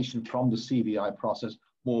information from the CVI process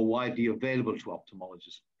more widely available to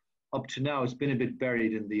ophthalmologists. Up to now, it's been a bit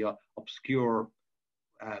buried in the obscure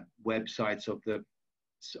websites of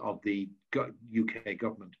the UK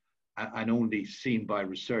government and only seen by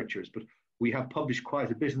researchers. But we have published quite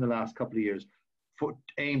a bit in the last couple of years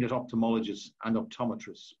aimed at ophthalmologists and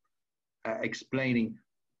optometrists, explaining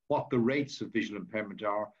what the rates of visual impairment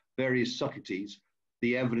are, various subtleties,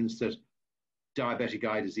 the evidence that diabetic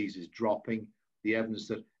eye disease is dropping, the evidence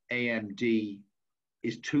that AMD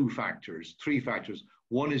is three factors.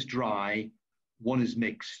 One is dry, one is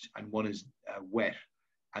mixed, and one is wet.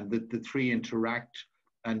 And the three interact,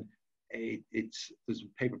 and there's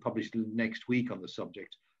a paper published next week on the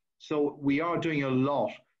subject. So we are doing a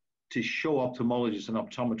lot to show ophthalmologists and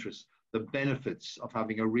optometrists the benefits of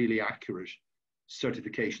having a really accurate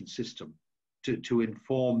certification system to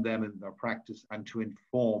inform them in their practice and to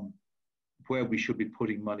inform where we should be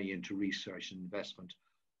putting money into research and investment,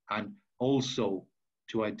 and also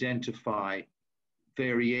to identify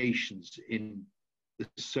variations in the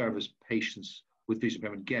service patients with visual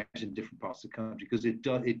impairment get in different parts of the country, because it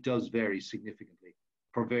does vary significantly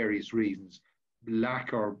for various reasons.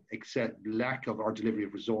 Lack of our delivery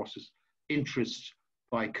of resources, interest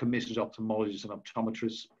by committed ophthalmologists and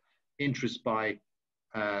optometrists, interest by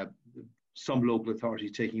some local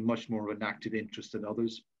authorities taking much more of an active interest than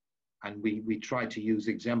others. And we try to use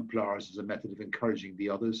exemplars as a method of encouraging the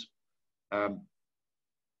others.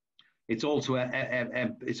 It's also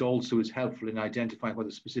is helpful in identifying whether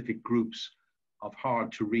specific groups of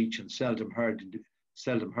hard to reach and seldom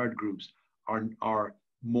heard groups are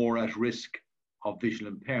more at risk of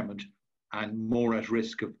visual impairment and more at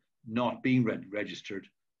risk of not being registered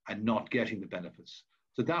and not getting the benefits.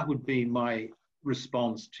 So that would be my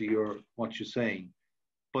response to what you're saying.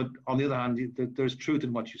 But on the other hand, there's truth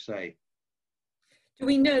in what you say.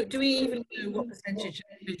 Do we even know what percentage of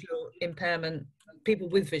visual impairment, people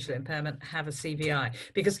with visual impairment have a CVI?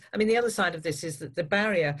 Because, I mean, the other side of this is that the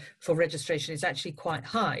barrier for registration is actually quite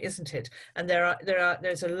high, isn't it? And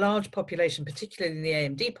there's a large population, particularly in the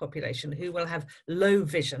AMD population, who will have low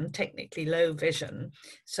vision, technically low vision.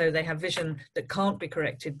 So they have vision that can't be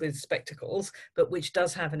corrected with spectacles, but which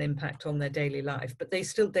does have an impact on their daily life. But they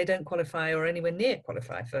don't qualify or anywhere near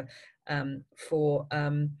qualify for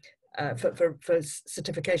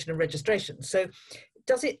certification and registration. So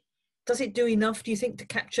does it do enough, do you think, to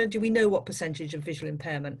capture? Do we know what percentage of visual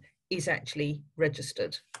impairment is actually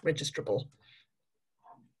registrable?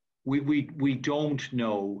 We don't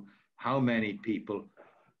know how many people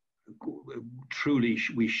truly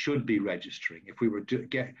we should be registering if we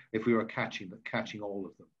were catching all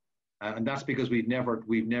of them, and that's because we've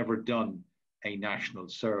never done a national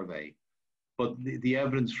survey. But the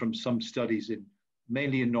evidence from some studies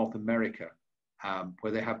mainly in North America,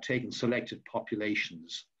 where they have taken selected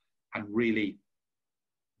populations and really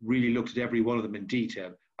looked at every one of them in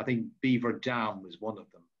detail. I think Beaver Dam was one of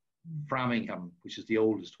them. Framingham, which is the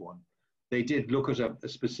oldest one. They did look at a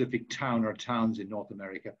specific town or towns in North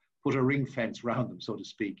America, put a ring fence around them, so to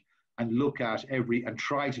speak, and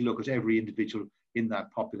try to look at every individual in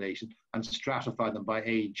that population and stratify them by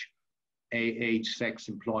age, sex,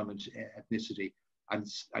 employment, ethnicity, and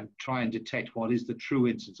try and detect what is the true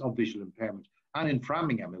instance of visual impairment. And in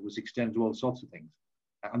Framingham, it was extended to all sorts of things.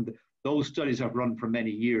 And those studies have run for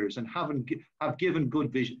many years and have given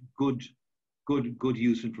good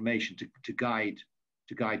use information to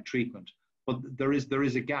guide treatment. But there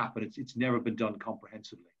is a gap, and it's never been done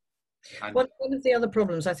comprehensively. And one of the other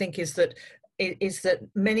problems, I think, is that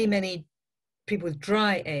many people with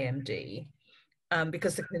dry AMD,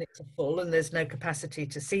 because the clinics are full and there's no capacity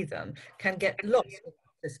to see them, can get lost in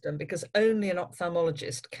the system because only an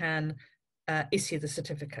ophthalmologist can issue the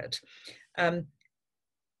certificate.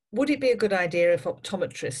 Would it be a good idea if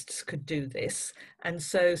optometrists could do this, and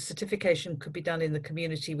so certification could be done in the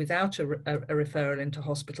community without a referral into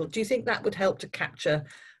hospital? Do you think that would help to capture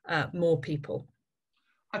more people?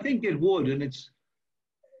 I think it would, and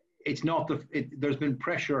it's not there's been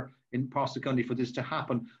pressure in parts of the country for this to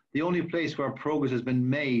happen. The only place where progress has been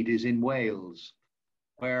made is in Wales,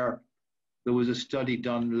 where there was a study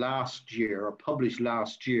done last year, or published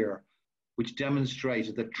last year, which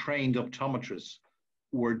demonstrated that trained optometrists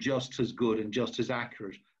were just as good and just as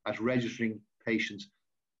accurate at registering patients,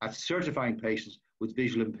 at certifying patients with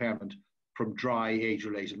visual impairment from dry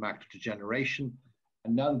age-related macular degeneration.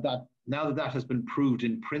 And now that has been proved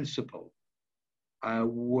in principle,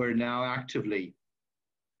 we're now actively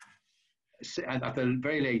at the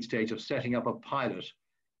very late stage of setting up a pilot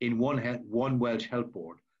in one Welsh Health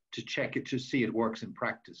Board to check it, to see it works in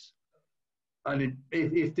practice. And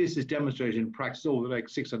if this is demonstrated in practice over like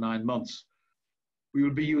 6 or 9 months, we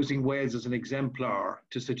will be using Wales as an exemplar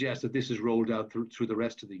to suggest that this is rolled out through the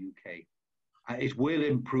rest of the UK. It will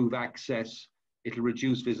improve access, it'll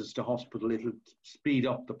reduce visits to hospital, it'll speed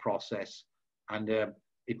up the process, and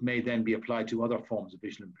it may then be applied to other forms of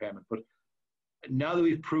visual impairment. But now that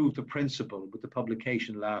we've proved the principle with the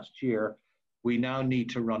publication last year, we now need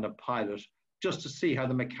to run a pilot just to see how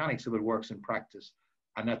the mechanics of it works in practice.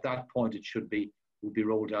 And at that point, will be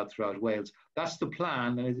rolled out throughout Wales. That's the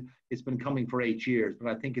plan, and it's been coming for 8 years, but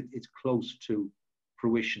I think it's close to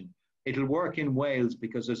fruition. It'll work in Wales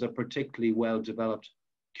because there's a particularly well-developed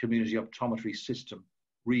community optometry system,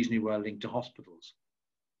 reasonably well linked to hospitals.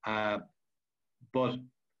 But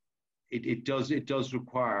it does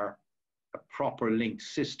require a proper linked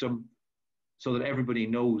system so that everybody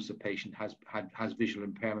knows the patient has visual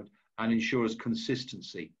impairment and ensures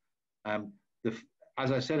consistency.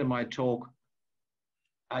 As I said in my talk,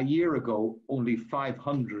 a year ago, only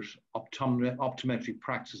 500 optometric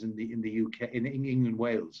practices in the UK, in England and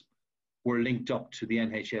Wales, were linked up to the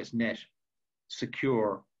NHS Net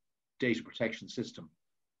secure data protection system.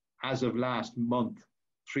 As of last month,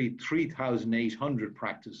 3,800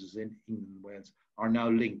 practices in England and Wales are now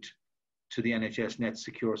linked to the NHS Net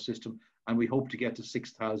secure system, and we hope to get to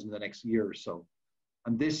 6,000 in the next year or so.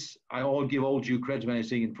 And this, I give all due credit to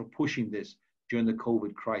NHS for pushing this during the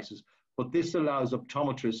COVID crisis. But this allows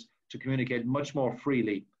optometrists to communicate much more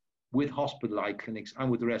freely with hospital eye clinics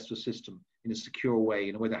and with the rest of the system in a secure way,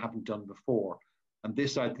 in a way they haven't done before. And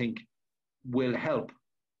this, I think, will help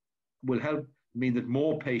mean that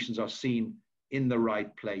more patients are seen in the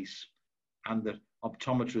right place, and that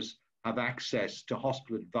optometrists have access to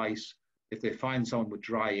hospital advice. If they find someone with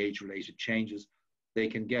dry age-related changes, they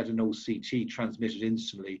can get an OCT transmitted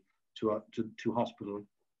instantly to hospital,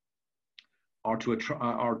 or to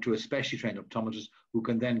a specially trained optometrist who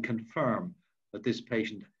can then confirm that this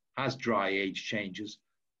patient has dry age changes,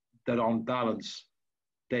 that on balance,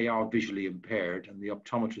 they are visually impaired, and the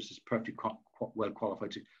optometrist is perfectly well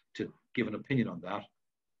qualified to give an opinion on that.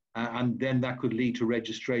 And then that could lead to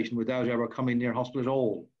registration without ever coming near hospital at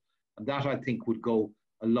all. And that, I think, would go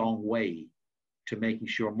a long way to making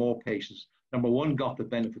sure more patients, number one, got the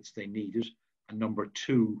benefits they needed, and number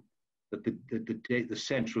two, that the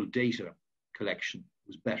central data collection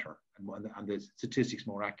was better and the statistics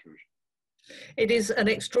more accurate. It is an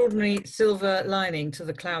extraordinary silver lining to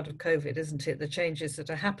the cloud of COVID, isn't it? The changes that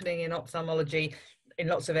are happening in ophthalmology in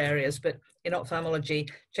lots of areas, but in ophthalmology,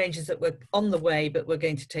 changes that were on the way but were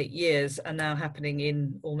going to take years are now happening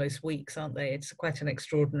in almost weeks, aren't they? It's quite an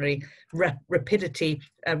extraordinary rapid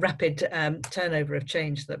turnover of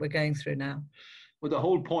change that we're going through now. Well, the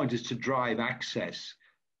whole point is to drive access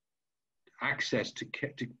to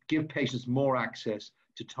give patients more access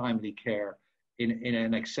to timely care in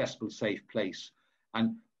an accessible, safe place.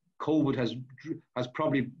 And COVID has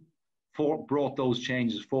probably brought those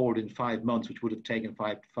changes forward in 5 months, which would have taken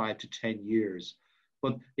 5 to 10 years.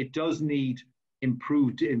 But it does need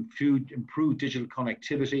improved digital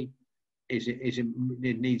connectivity.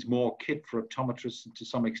 It needs more kit for optometrists to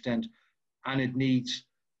some extent, and it needs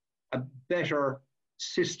a better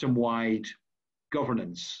system-wide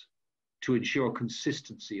governance to ensure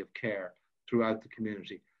consistency of care throughout the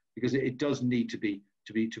community, because it does need to be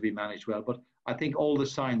managed well. But I think all the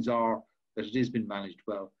signs are that it has been managed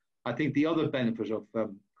well. I think the other benefit of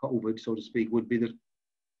COVID, so to speak, would be that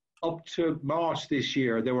up to March this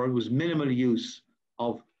year, there was minimal use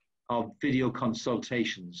of video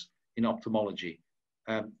consultations in ophthalmology.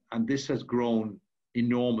 And this has grown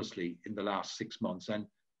enormously in the last 6 months and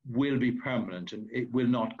will be permanent, and it will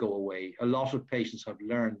not go away. A lot of patients have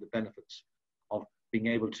learned the benefits of being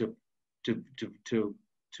able to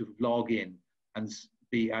log in and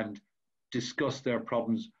discuss their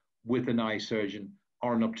problems with an eye surgeon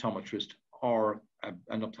or an optometrist or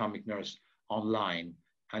an ophthalmic nurse online.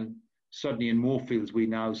 And certainly in Moorfields, we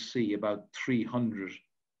now see about 300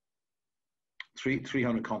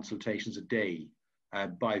 consultations a day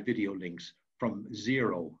by video links, from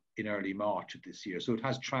 0 in early March of this year. So it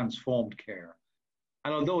has transformed care.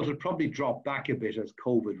 And although it'll probably drop back a bit as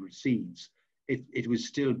COVID recedes, it will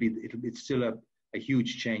still be, it's still a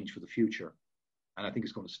huge change for the future. And I think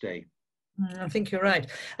it's going to stay. I think you're right.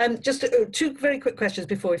 Just 2 very quick questions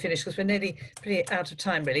before we finish, because we're nearly pretty out of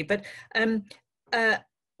time, really. But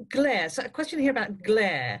glare. So a question here about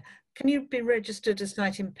glare. Can you be registered as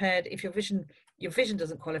sight impaired if your vision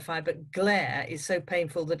doesn't qualify, but glare is so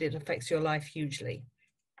painful that it affects your life hugely?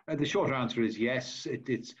 The short answer is yes.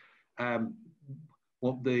 It's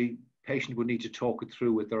what the patient would need to talk it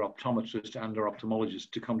through with their optometrist and their ophthalmologist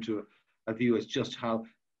to come to a view as just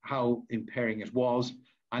how impairing it was,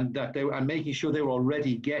 and that and making sure they were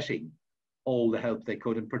already getting all the help they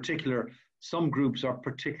could. In particular, some groups are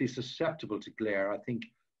particularly susceptible to glare. I think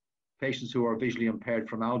patients who are visually impaired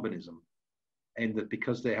from albinism, and that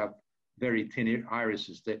because they have very thin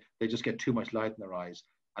irises, they just get too much light in their eyes,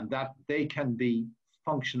 and that they can be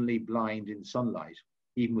functionally blind in sunlight,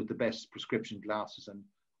 even with the best prescription glasses and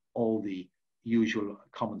all the usual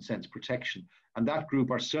common sense protection. And that group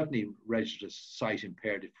are certainly registered as sight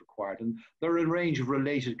impaired if required. And there are a range of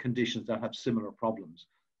related conditions that have similar problems.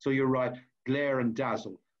 So you're right, glare and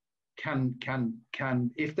dazzle can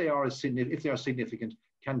if they are significant,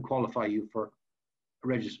 can qualify you for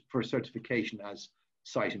certification as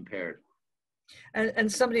sight impaired.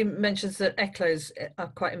 And somebody mentions that ECLOs are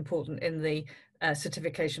quite important in the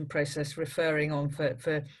certification process, referring on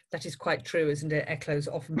for that is quite true, isn't it? ECLOs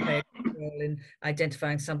often play a role in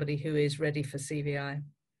identifying somebody who is ready for CVI.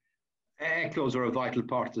 ECLOs are a vital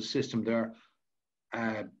part of the system.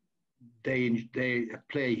 They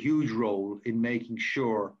play a huge role in making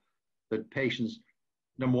sure that patients,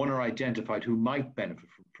 number one, are identified who might benefit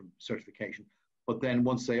from certification, but then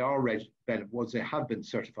once they are once they have been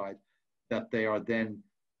certified, that they are then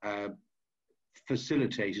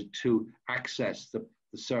facilitated to access the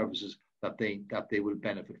services that they will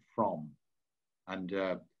benefit from. And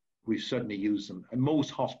we've certainly used them. And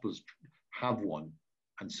most hospitals have one,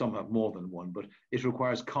 and some have more than one, but it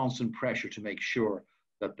requires constant pressure to make sure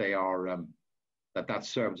that they are that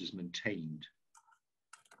service is maintained.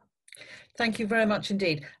 Thank you very much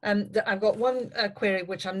indeed. I've got one query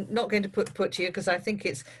which I'm not going to put to you, because I think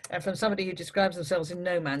it's from somebody who describes themselves in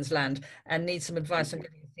no man's land and needs some advice on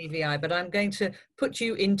getting a CVI, but I'm going to put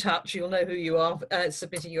you in touch. You'll know who you are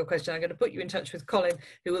submitting your question. I'm going to put you in touch with Colin,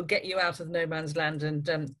 who will get you out of no man's land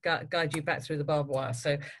and guide you back through the barbed wire.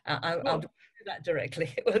 So I'll do do that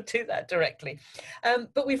directly. We'll do that directly.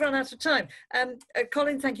 But we've run out of time.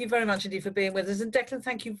 Colin, thank you very much indeed for being with us. And Declan,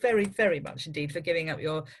 thank you very, very much indeed for giving up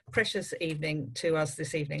your precious evening to us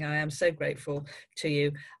this evening. I am so grateful to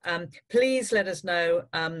you. Please let us know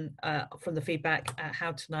from the feedback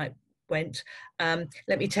how tonight went.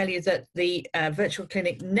 Let me tell you that the virtual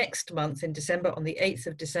clinic next month in December, on the 8th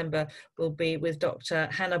of December, will be with Dr.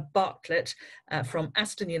 Hannah Bartlett from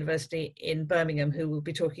Aston University in Birmingham, who will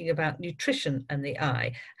be talking about nutrition and the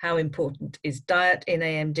eye. How important is diet in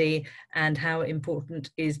AMD, and how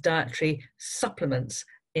important is dietary supplements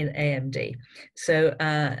in AMD. So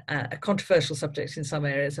a controversial subject in some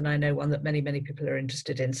areas, and I know one that many, many people are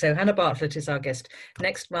interested in. So Hannah Bartlett is our guest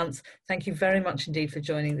next month. Thank you very much indeed for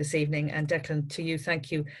joining this evening. And Declan, to you,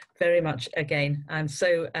 thank you very much again. I'm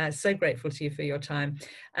so grateful to you for your time.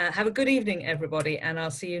 Have a good evening, everybody, and I'll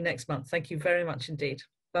see you next month. Thank you very much indeed.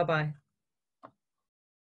 Bye-bye.